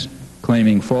misrepresents,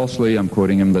 claiming falsely, I'm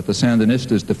quoting him, that the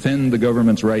Sandinistas defend the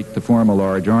government's right to form a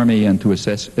large army and to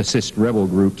assist rebel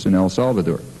groups in El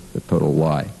Salvador. A total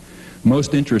lie.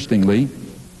 Most interestingly,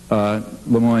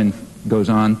 Lemoyne goes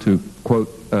on to quote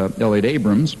Elliot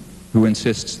Abrams, who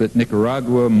insists that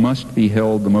Nicaragua must be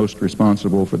held the most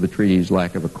responsible for the treaty's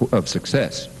lack of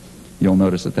success. You'll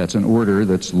notice that that's an order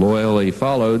that's loyally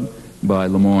followed by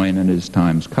Lemoyne and his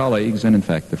Times colleagues, and in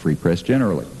fact the free press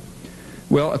generally.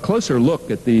 Well, a closer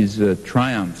look at these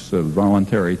triumphs of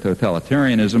voluntary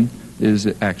totalitarianism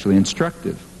is actually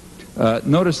instructive.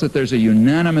 Notice that there's a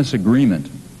unanimous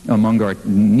agreement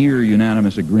near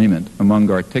unanimous agreement among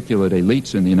articulate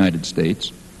elites in the United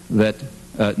States that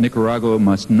Nicaragua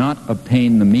must not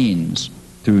obtain the means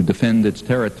to defend its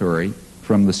territory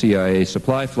from the CIA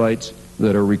supply flights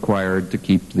that are required to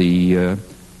keep the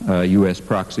U.S.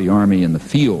 proxy army in the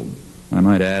field. I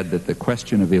might add that the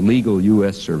question of illegal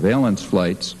U.S. surveillance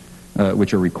flights,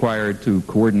 which are required to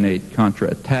coordinate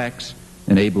Contra-attacks,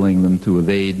 enabling them to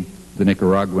evade the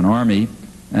Nicaraguan army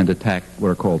and attack what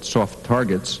are called soft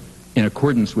targets in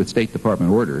accordance with State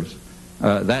Department orders,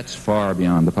 that's far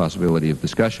beyond the possibility of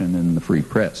discussion in the free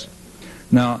press.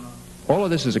 Now, all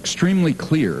of this is extremely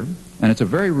clear, and it's a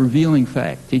very revealing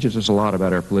fact. It teaches us a lot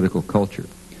about our political culture.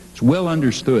 It's well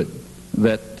understood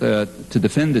that to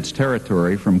defend its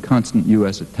territory from constant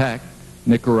U.S. attack,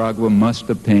 Nicaragua must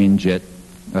obtain jet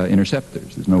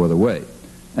interceptors. There's no other way.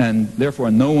 And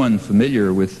therefore, no one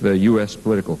familiar with U.S.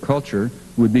 political culture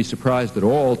would be surprised at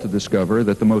all to discover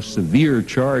that the most severe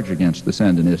charge against the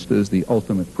Sandinistas, the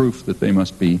ultimate proof that they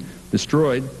must be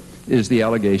destroyed, is the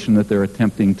allegation that they're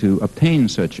attempting to obtain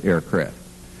such aircraft.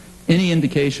 Any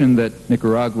indication that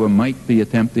Nicaragua might be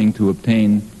attempting to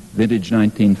obtain vintage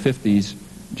 1950s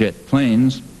jet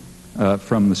planes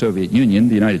from the Soviet Union,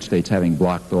 the United States having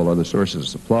blocked all other sources of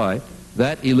supply,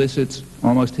 that elicits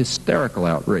almost hysterical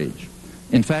outrage.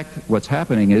 In fact, what's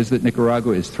happening is that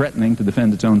Nicaragua is threatening to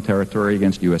defend its own territory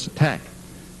against U.S. attack.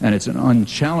 And it's an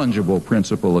unchallengeable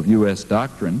principle of U.S.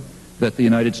 doctrine that the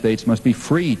United States must be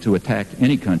free to attack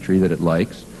any country that it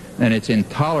likes, and it's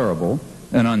intolerable,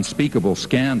 an unspeakable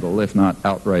scandal, if not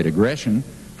outright aggression,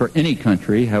 for any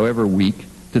country, however weak,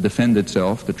 to defend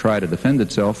itself, to try to defend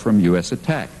itself from U.S.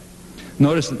 attack.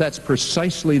 Notice that that's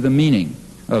precisely the meaning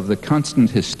of the constant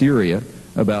hysteria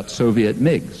about Soviet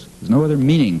MiGs. There's no other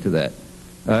meaning to that.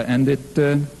 And it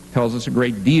tells us a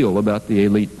great deal about the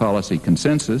elite policy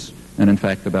consensus, and in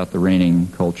fact about the reigning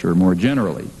culture more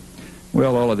generally.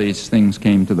 Well, all of these things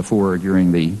came to the fore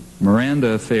during the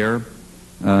Miranda affair.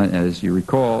 As you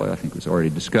recall, I think it was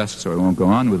already discussed, so I won't go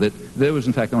on with it. There was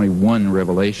in fact only one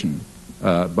revelation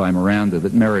by Miranda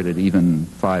that merited even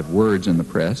 5 words in the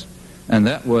press, and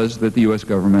that was that the U.S.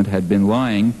 government had been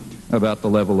lying about the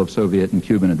level of Soviet and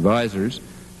Cuban advisors.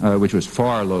 which was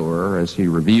far lower, as he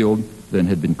revealed, than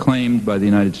had been claimed by the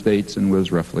United States and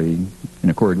was roughly in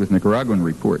accord with Nicaraguan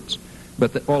reports.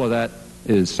 But all of that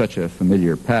is such a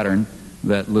familiar pattern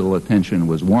that little attention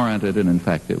was warranted, and in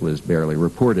fact it was barely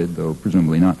reported, though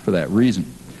presumably not for that reason.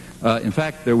 In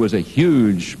fact, there was a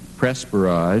huge press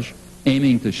barrage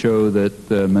aiming to show that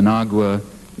Managua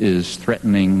is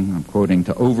threatening, I'm quoting,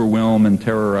 to overwhelm and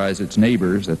terrorize its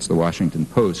neighbors. That's the Washington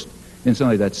Post.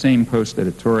 Incidentally, that same Post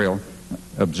editorial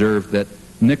observed that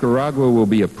Nicaragua will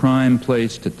be a prime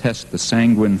place to test the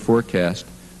sanguine forecast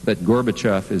that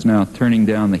Gorbachev is now turning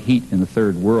down the heat in the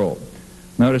Third World.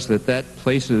 Notice that that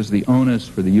places the onus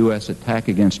for the U.S. attack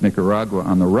against Nicaragua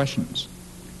on the Russians.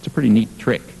 It's a pretty neat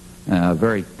trick, a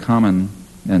very common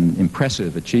and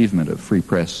impressive achievement of free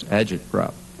press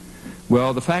agitprop.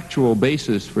 Well, the factual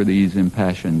basis for these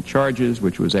impassioned charges,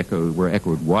 which were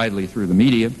echoed widely through the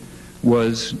media,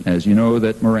 was, as you know,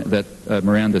 that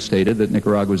Miranda stated that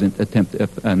Nicaragua's attempt,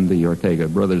 and the Ortega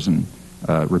brothers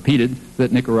repeated,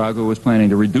 that Nicaragua was planning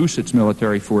to reduce its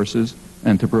military forces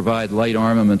and to provide light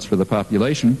armaments for the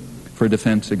population for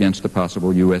defense against a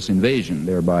possible U.S. invasion,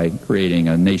 thereby creating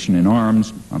a nation in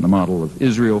arms on the model of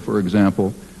Israel, for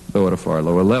example, though at a far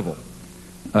lower level.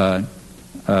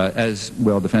 As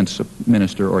well, Defense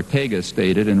Minister Ortega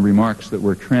stated in remarks that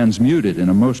were transmuted in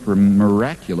a most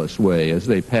miraculous way as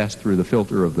they passed through the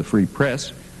filter of the free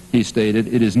press, he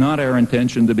stated, "It is not our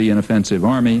intention to be an offensive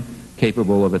army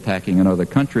capable of attacking another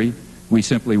country. We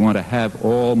simply want to have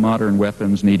all modern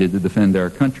weapons needed to defend our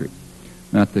country."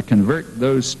 Now, to convert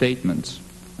those statements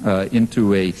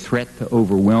into a threat to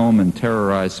overwhelm and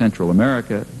terrorize Central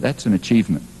America, that's an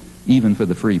achievement, even for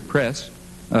the free press,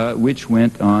 which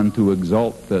went on to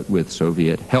exult that with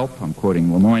Soviet help, I'm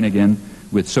quoting Lemoyne again,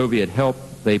 with Soviet help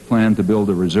they plan to build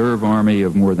a reserve army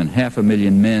of more than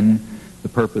 500,000 men, the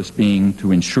purpose being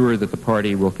to ensure that the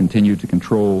party will continue to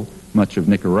control much of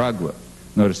Nicaragua.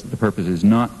 Notice that the purpose is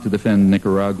not to defend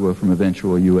Nicaragua from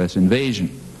eventual U.S. invasion.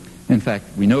 In fact,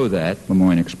 we know that,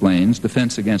 Lemoyne explains,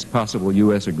 defense against possible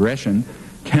U.S. aggression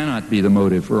cannot be the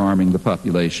motive for arming the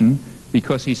population,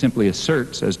 because he simply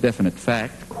asserts as definite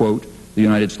fact, quote, the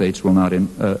United States will not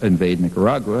invade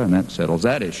Nicaragua, and that settles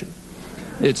that issue.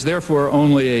 It's therefore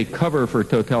only a cover for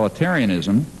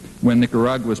totalitarianism when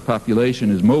Nicaragua's population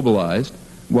is mobilized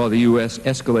while the U.S.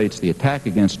 escalates the attack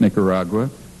against Nicaragua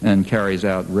and carries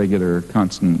out regular,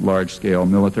 constant, large-scale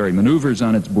military maneuvers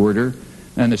on its border.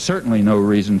 And there's certainly no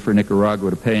reason for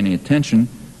Nicaragua to pay any attention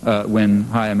when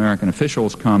high American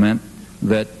officials comment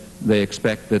that they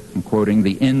expect that, I'm quoting,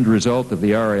 the end result of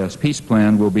the RIS peace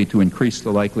plan will be to increase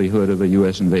the likelihood of a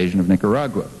U.S. invasion of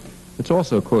Nicaragua. It's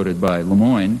also quoted by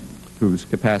Lemoyne, whose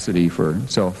capacity for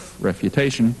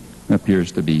self-refutation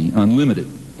appears to be unlimited.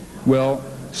 Well,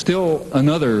 still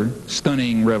another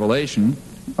stunning revelation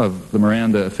of the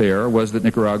Miranda affair was that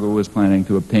Nicaragua was planning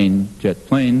to obtain jet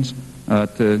planes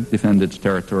to defend its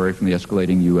territory from the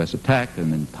escalating U.S. attack,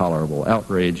 an intolerable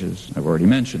outrage, as I've already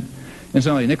mentioned.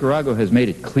 Incidentally, Nicaragua has made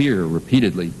it clear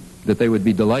repeatedly that they would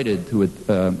be delighted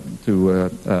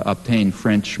to obtain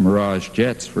French Mirage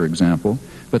jets, for example,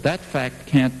 but that fact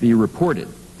can't be reported.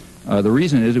 The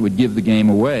reason is it would give the game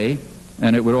away,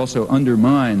 and it would also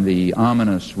undermine the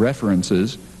ominous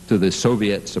references to the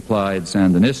Soviet-supplied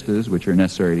Sandinistas, which are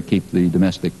necessary to keep the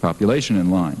domestic population in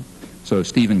line. So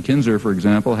Stephen Kinzer, for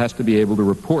example, has to be able to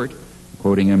report,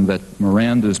 quoting him, that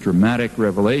Miranda's dramatic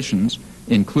revelations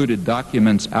included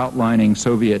documents outlining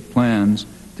Soviet plans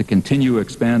to continue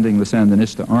expanding the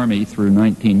Sandinista army through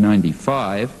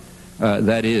 1995,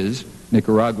 that is,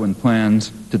 Nicaraguan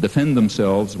plans to defend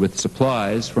themselves with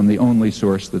supplies from the only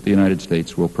source that the United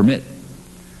States will permit.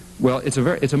 Well, it's a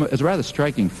rather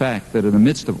striking fact that in the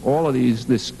midst of all of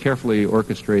this carefully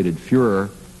orchestrated furor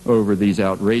over these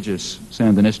outrageous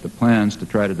Sandinista plans to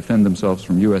try to defend themselves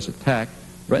from U.S. attack,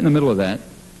 right in the middle of that,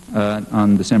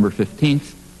 on December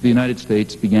 15th, the United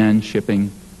States began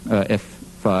shipping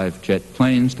F-5 jet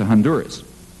planes to Honduras.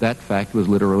 That fact was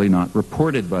literally not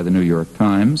reported by the New York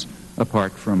Times,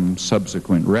 apart from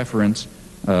subsequent reference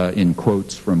in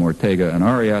quotes from Ortega and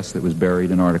Arias that was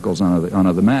buried in articles on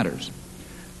other matters.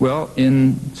 Well,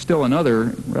 in still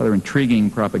another rather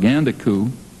intriguing propaganda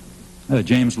coup,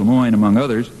 James Lemoyne, among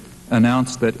others,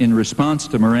 announced that in response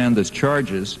to Miranda's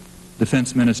charges,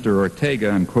 Defense Minister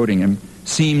Ortega, I'm quoting him,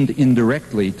 seemed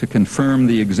indirectly to confirm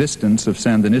the existence of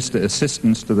Sandinista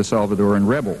assistance to the Salvadoran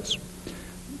rebels.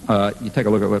 You take a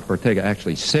look at what Ortega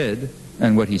actually said,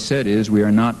 and what he said is, we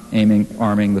are not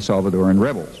arming the Salvadoran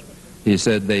rebels. He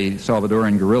said the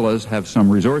Salvadoran guerrillas have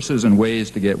some resources and ways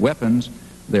to get weapons.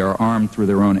 They are armed through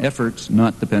their own efforts,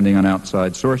 not depending on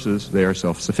outside sources. They are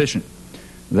self-sufficient.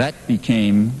 That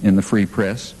became, in the free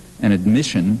press, an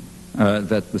admission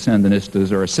that the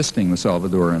Sandinistas are assisting the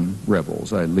Salvadoran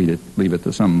rebels. I leave it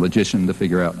to some logician to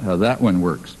figure out how that one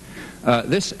works.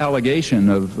 This allegation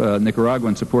of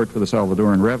Nicaraguan support for the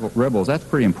Salvadoran rebels, that's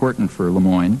pretty important for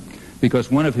Lemoyne,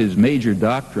 because one of his major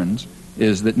doctrines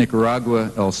is that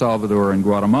Nicaragua, El Salvador, and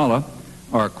Guatemala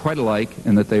are quite alike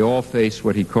in that they all face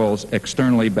what he calls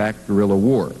externally backed guerrilla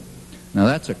war. Now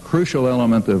that's a crucial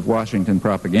element of Washington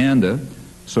propaganda,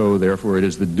 so therefore it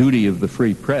is the duty of the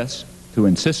free press to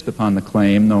insist upon the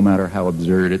claim no matter how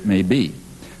absurd it may be.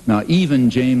 Now even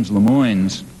James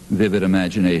Lemoyne's vivid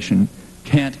imagination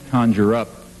can't conjure up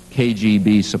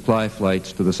KGB supply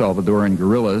flights to the Salvadoran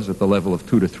guerrillas at the level of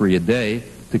 2 to 3 a day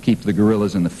to keep the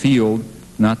guerrillas in the field,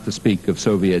 not to speak of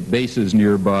Soviet bases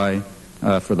nearby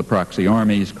for the proxy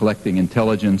armies, collecting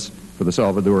intelligence for the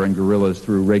Salvadoran guerrillas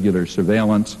through regular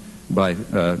surveillance by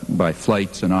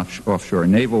flights and offshore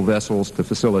naval vessels to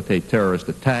facilitate terrorist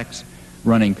attacks,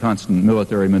 running constant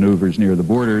military maneuvers near the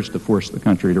borders to force the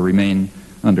country to remain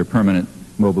under permanent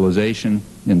mobilization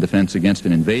in defense against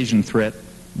an invasion threat,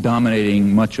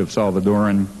 dominating much of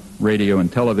Salvadoran radio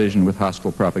and television with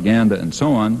hostile propaganda and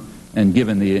so on. And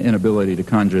given the inability to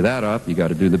conjure that up, you got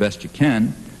to do the best you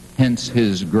can. Hence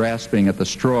his grasping at the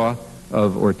straw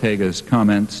of Ortega's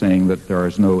comment saying that there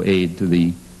is no aid to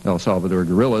the El Salvador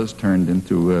guerrillas, turned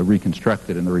into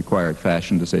reconstructed in the required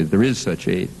fashion to say that there is such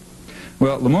aid.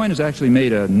 Well, Lemoyne has actually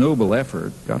made a noble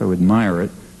effort, got to admire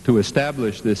it, to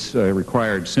establish this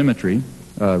required symmetry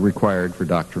required for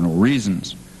doctrinal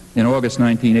reasons. In August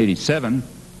 1987,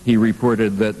 he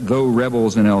reported that though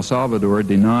rebels in El Salvador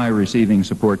deny receiving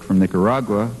support from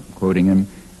Nicaragua, quoting him,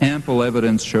 ample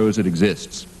evidence shows it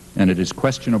exists, and it is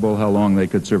questionable how long they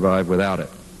could survive without it.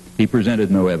 He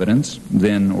presented no evidence,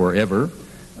 then or ever,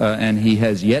 and he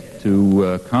has yet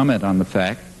to comment on the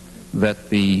fact that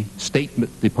the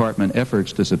State Department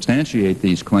efforts to substantiate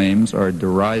these claims are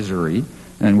derisory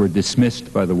and were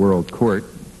dismissed by the World Court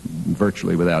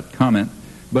virtually without comment,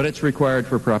 but it's required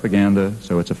for propaganda,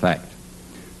 so it's a fact.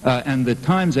 And the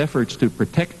Times' efforts to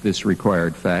protect this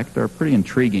required fact are pretty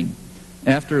intriguing.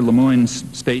 After Lemoyne's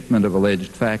statement of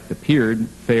alleged fact appeared,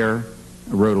 Fair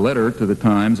wrote a letter to the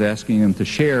Times asking them to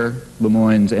share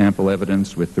Lemoyne's ample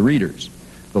evidence with the readers.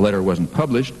 The letter wasn't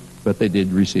published, but they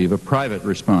did receive a private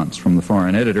response from the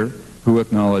foreign editor, who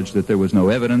acknowledged that there was no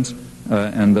evidence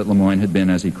and that Lemoyne had been,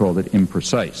 as he called it,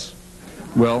 imprecise.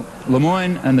 Well,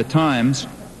 Lemoyne and the Times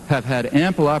have had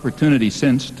ample opportunity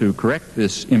since to correct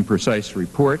this imprecise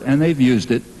report, and they've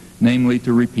used it, namely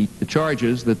to repeat the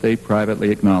charges that they privately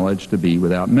acknowledge to be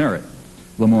without merit.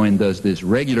 Lemoyne does this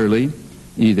regularly,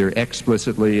 either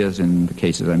explicitly, as in the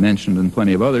cases I mentioned and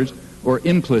plenty of others, or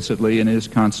implicitly in his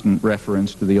constant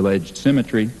reference to the alleged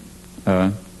symmetry,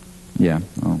 I'll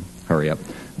hurry up,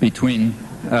 between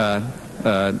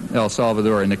El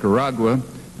Salvador and Nicaragua.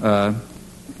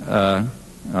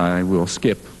 I will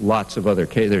skip lots of other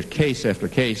cases. There's case after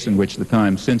case in which the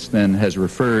Times since then has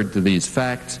referred to these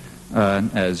facts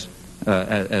as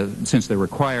since they're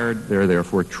required, they're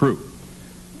therefore true.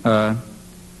 Well,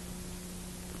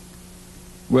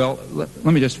 let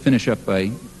me just finish up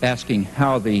by asking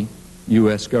how the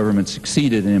U.S. government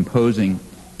succeeded in imposing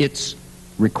its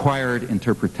required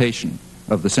interpretation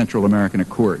of the Central American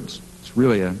Accords. It's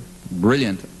really a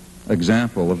brilliant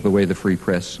example of the way the free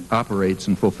press operates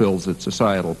and fulfills its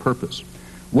societal purpose.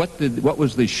 What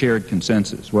was the shared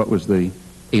consensus? What was the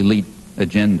elite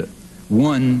agenda?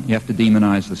 One, you have to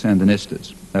demonize the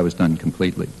Sandinistas. That was done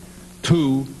completely.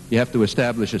 Two, you have to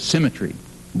establish a symmetry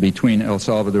between El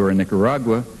Salvador and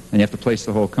Nicaragua, and you have to place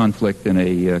the whole conflict in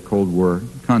a Cold War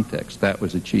context. That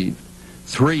was achieved.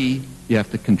 Three, you have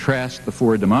to contrast the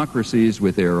four democracies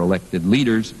with their elected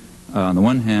leaders, on the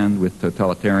one hand with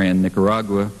totalitarian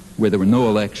Nicaragua, where there were no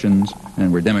elections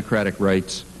and where democratic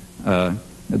rights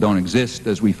don't exist,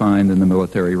 as we find in the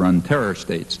military-run terror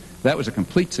states. That was a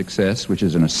complete success, which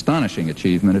is an astonishing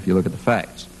achievement if you look at the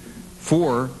facts.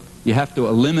 Four, you have to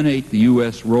eliminate the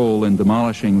U.S. role in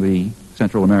demolishing the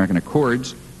Central American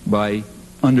Accords by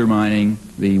undermining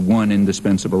the one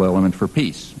indispensable element for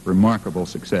peace. Remarkable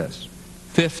success.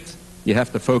 Fifth, you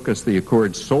have to focus the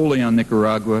Accords solely on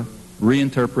Nicaragua,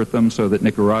 reinterpret them so that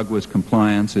Nicaragua's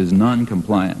compliance is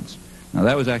non-compliance. Now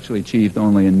that was actually achieved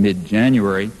only in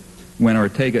mid-January, when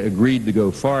Ortega agreed to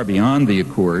go far beyond the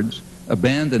Accords,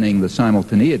 abandoning the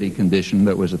simultaneity condition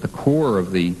that was at the core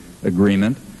of the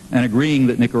agreement, and agreeing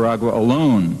that Nicaragua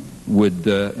alone would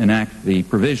enact the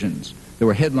provisions. There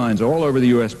were headlines all over the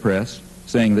U.S. press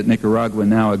saying that Nicaragua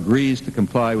now agrees to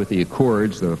comply with the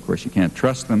Accords, though of course you can't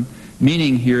trust them,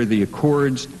 meaning here the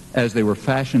Accords as they were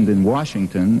fashioned in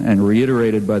Washington and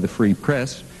reiterated by the free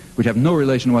press which have no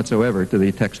relation whatsoever to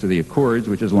the text of the Accords,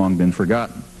 which has long been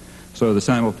forgotten. So the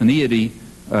simultaneity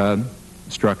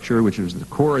structure, which is the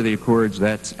core of the Accords,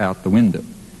 that's out the window.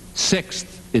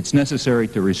 Sixth, it's necessary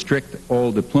to restrict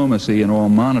all diplomacy and all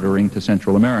monitoring to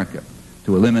Central America,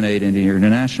 to eliminate any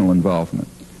international involvement.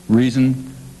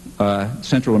 Reason,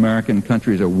 Central American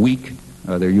countries are weak.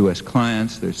 They're U.S.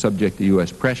 clients. They're subject to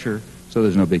U.S. pressure, so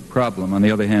there's no big problem. On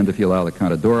the other hand, if you allow the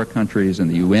Contadora countries and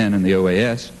the UN and the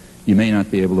OAS, you may not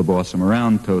be able to boss them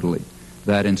around totally.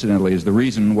 That, incidentally, is the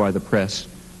reason why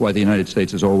why the United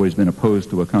States has always been opposed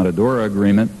to a Contadora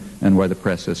agreement and why the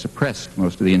press has suppressed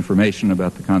most of the information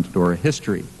about the Contadora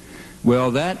history. Well,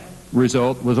 that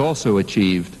result was also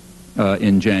achieved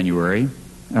in January.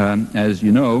 As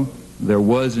you know, there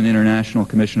was an International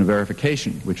Commission of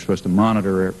Verification, which was supposed to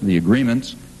monitor the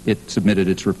agreements. It submitted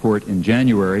its report in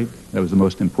January. That was the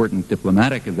most important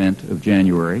diplomatic event of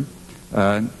January.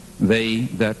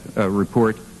 That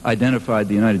report identified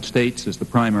the United States as the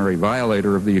primary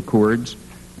violator of the Accords.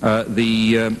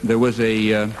 There was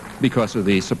because of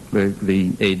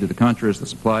the aid to the Contras, the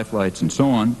supply flights, and so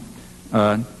on.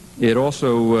 It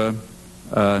also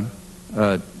there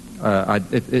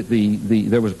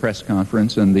was a press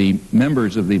conference, and the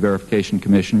members of the Verification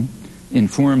Commission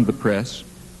informed the press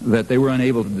that they were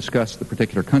unable to discuss the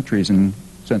particular countries in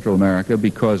Central America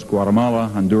because Guatemala,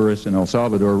 Honduras, and El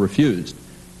Salvador refused,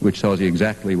 which tells you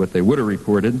exactly what they would have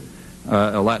reported.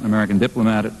 A Latin American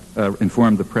diplomat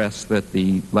informed the press that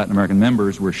the Latin American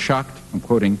members were shocked, I'm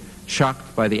quoting,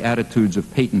 shocked by the attitudes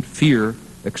of patent fear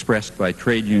expressed by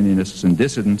trade unionists and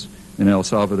dissidents in El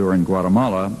Salvador and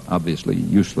Guatemala, obviously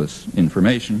useless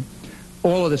information.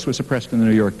 All of this was suppressed in the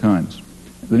New York Times.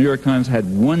 The New York Times had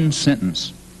one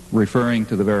sentence referring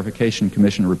to the Verification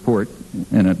Commission report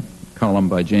in a column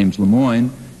by James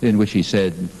Lemoyne, in which he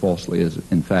said, falsely as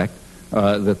in fact,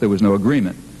 that there was no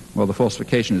agreement. Well, the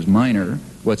falsification is minor.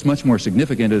 What's much more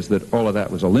significant is that all of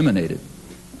that was eliminated.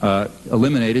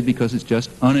 Eliminated because it's just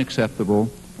unacceptable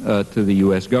to the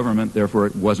U.S. government, therefore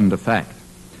it wasn't a fact.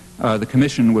 The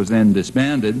commission was then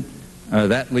disbanded.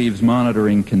 That leaves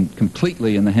monitoring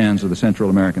completely in the hands of the Central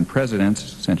American presidents,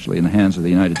 essentially in the hands of the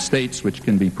United States, which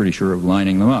can be pretty sure of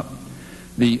lining them up.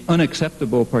 The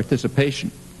unacceptable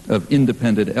participation of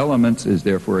independent elements is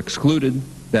therefore excluded.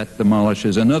 That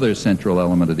demolishes another central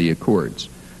element of the Accords.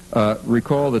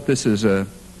 Recall that this is a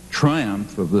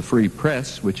triumph of the free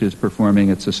press, which is performing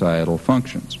its societal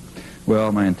functions.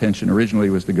 Well, my intention originally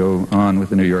was to go on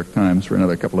with the New York Times for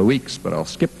another couple of weeks, but I'll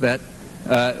skip that.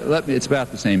 It's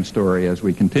about the same story as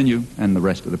we continue, and the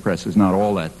rest of the press is not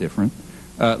all that different.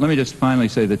 Let me just finally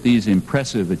say that these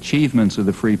impressive achievements of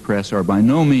the free press are by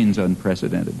no means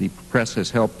unprecedented. The press has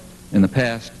helped in the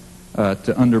past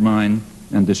to undermine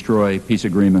and destroy peace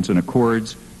agreements and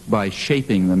accords by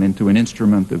shaping them into an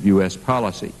instrument of U.S.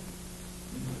 policy.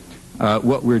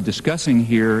 What we're discussing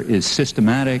here is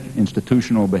systematic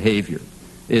institutional behavior.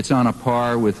 It's on a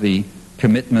par with the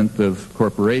commitment of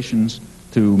corporations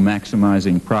to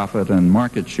maximizing profit and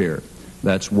market share.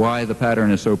 That's why the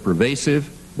pattern is so pervasive.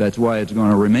 That's why it's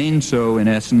going to remain so, in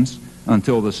essence,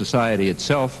 until the society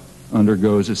itself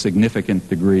undergoes a significant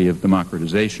degree of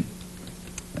democratization.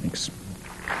 Thanks.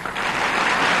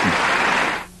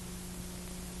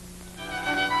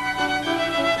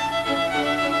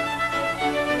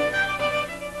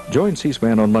 Join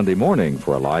C-SPAN on Monday morning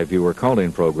for a live viewer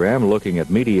call-in program looking at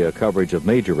media coverage of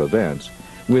major events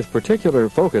with particular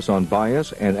focus on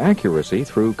bias and accuracy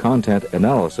through content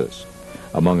analysis.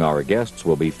 Among our guests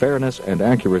will be Fairness and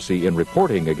Accuracy in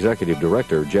Reporting Executive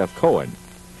Director Jeff Cohen.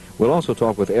 We'll also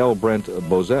talk with L. Brent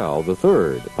Bozell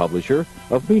III, publisher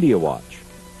of Media Watch.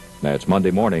 That's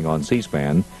Monday morning on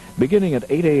C-SPAN, beginning at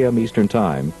 8 a.m. Eastern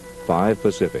Time, 5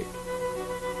 Pacific.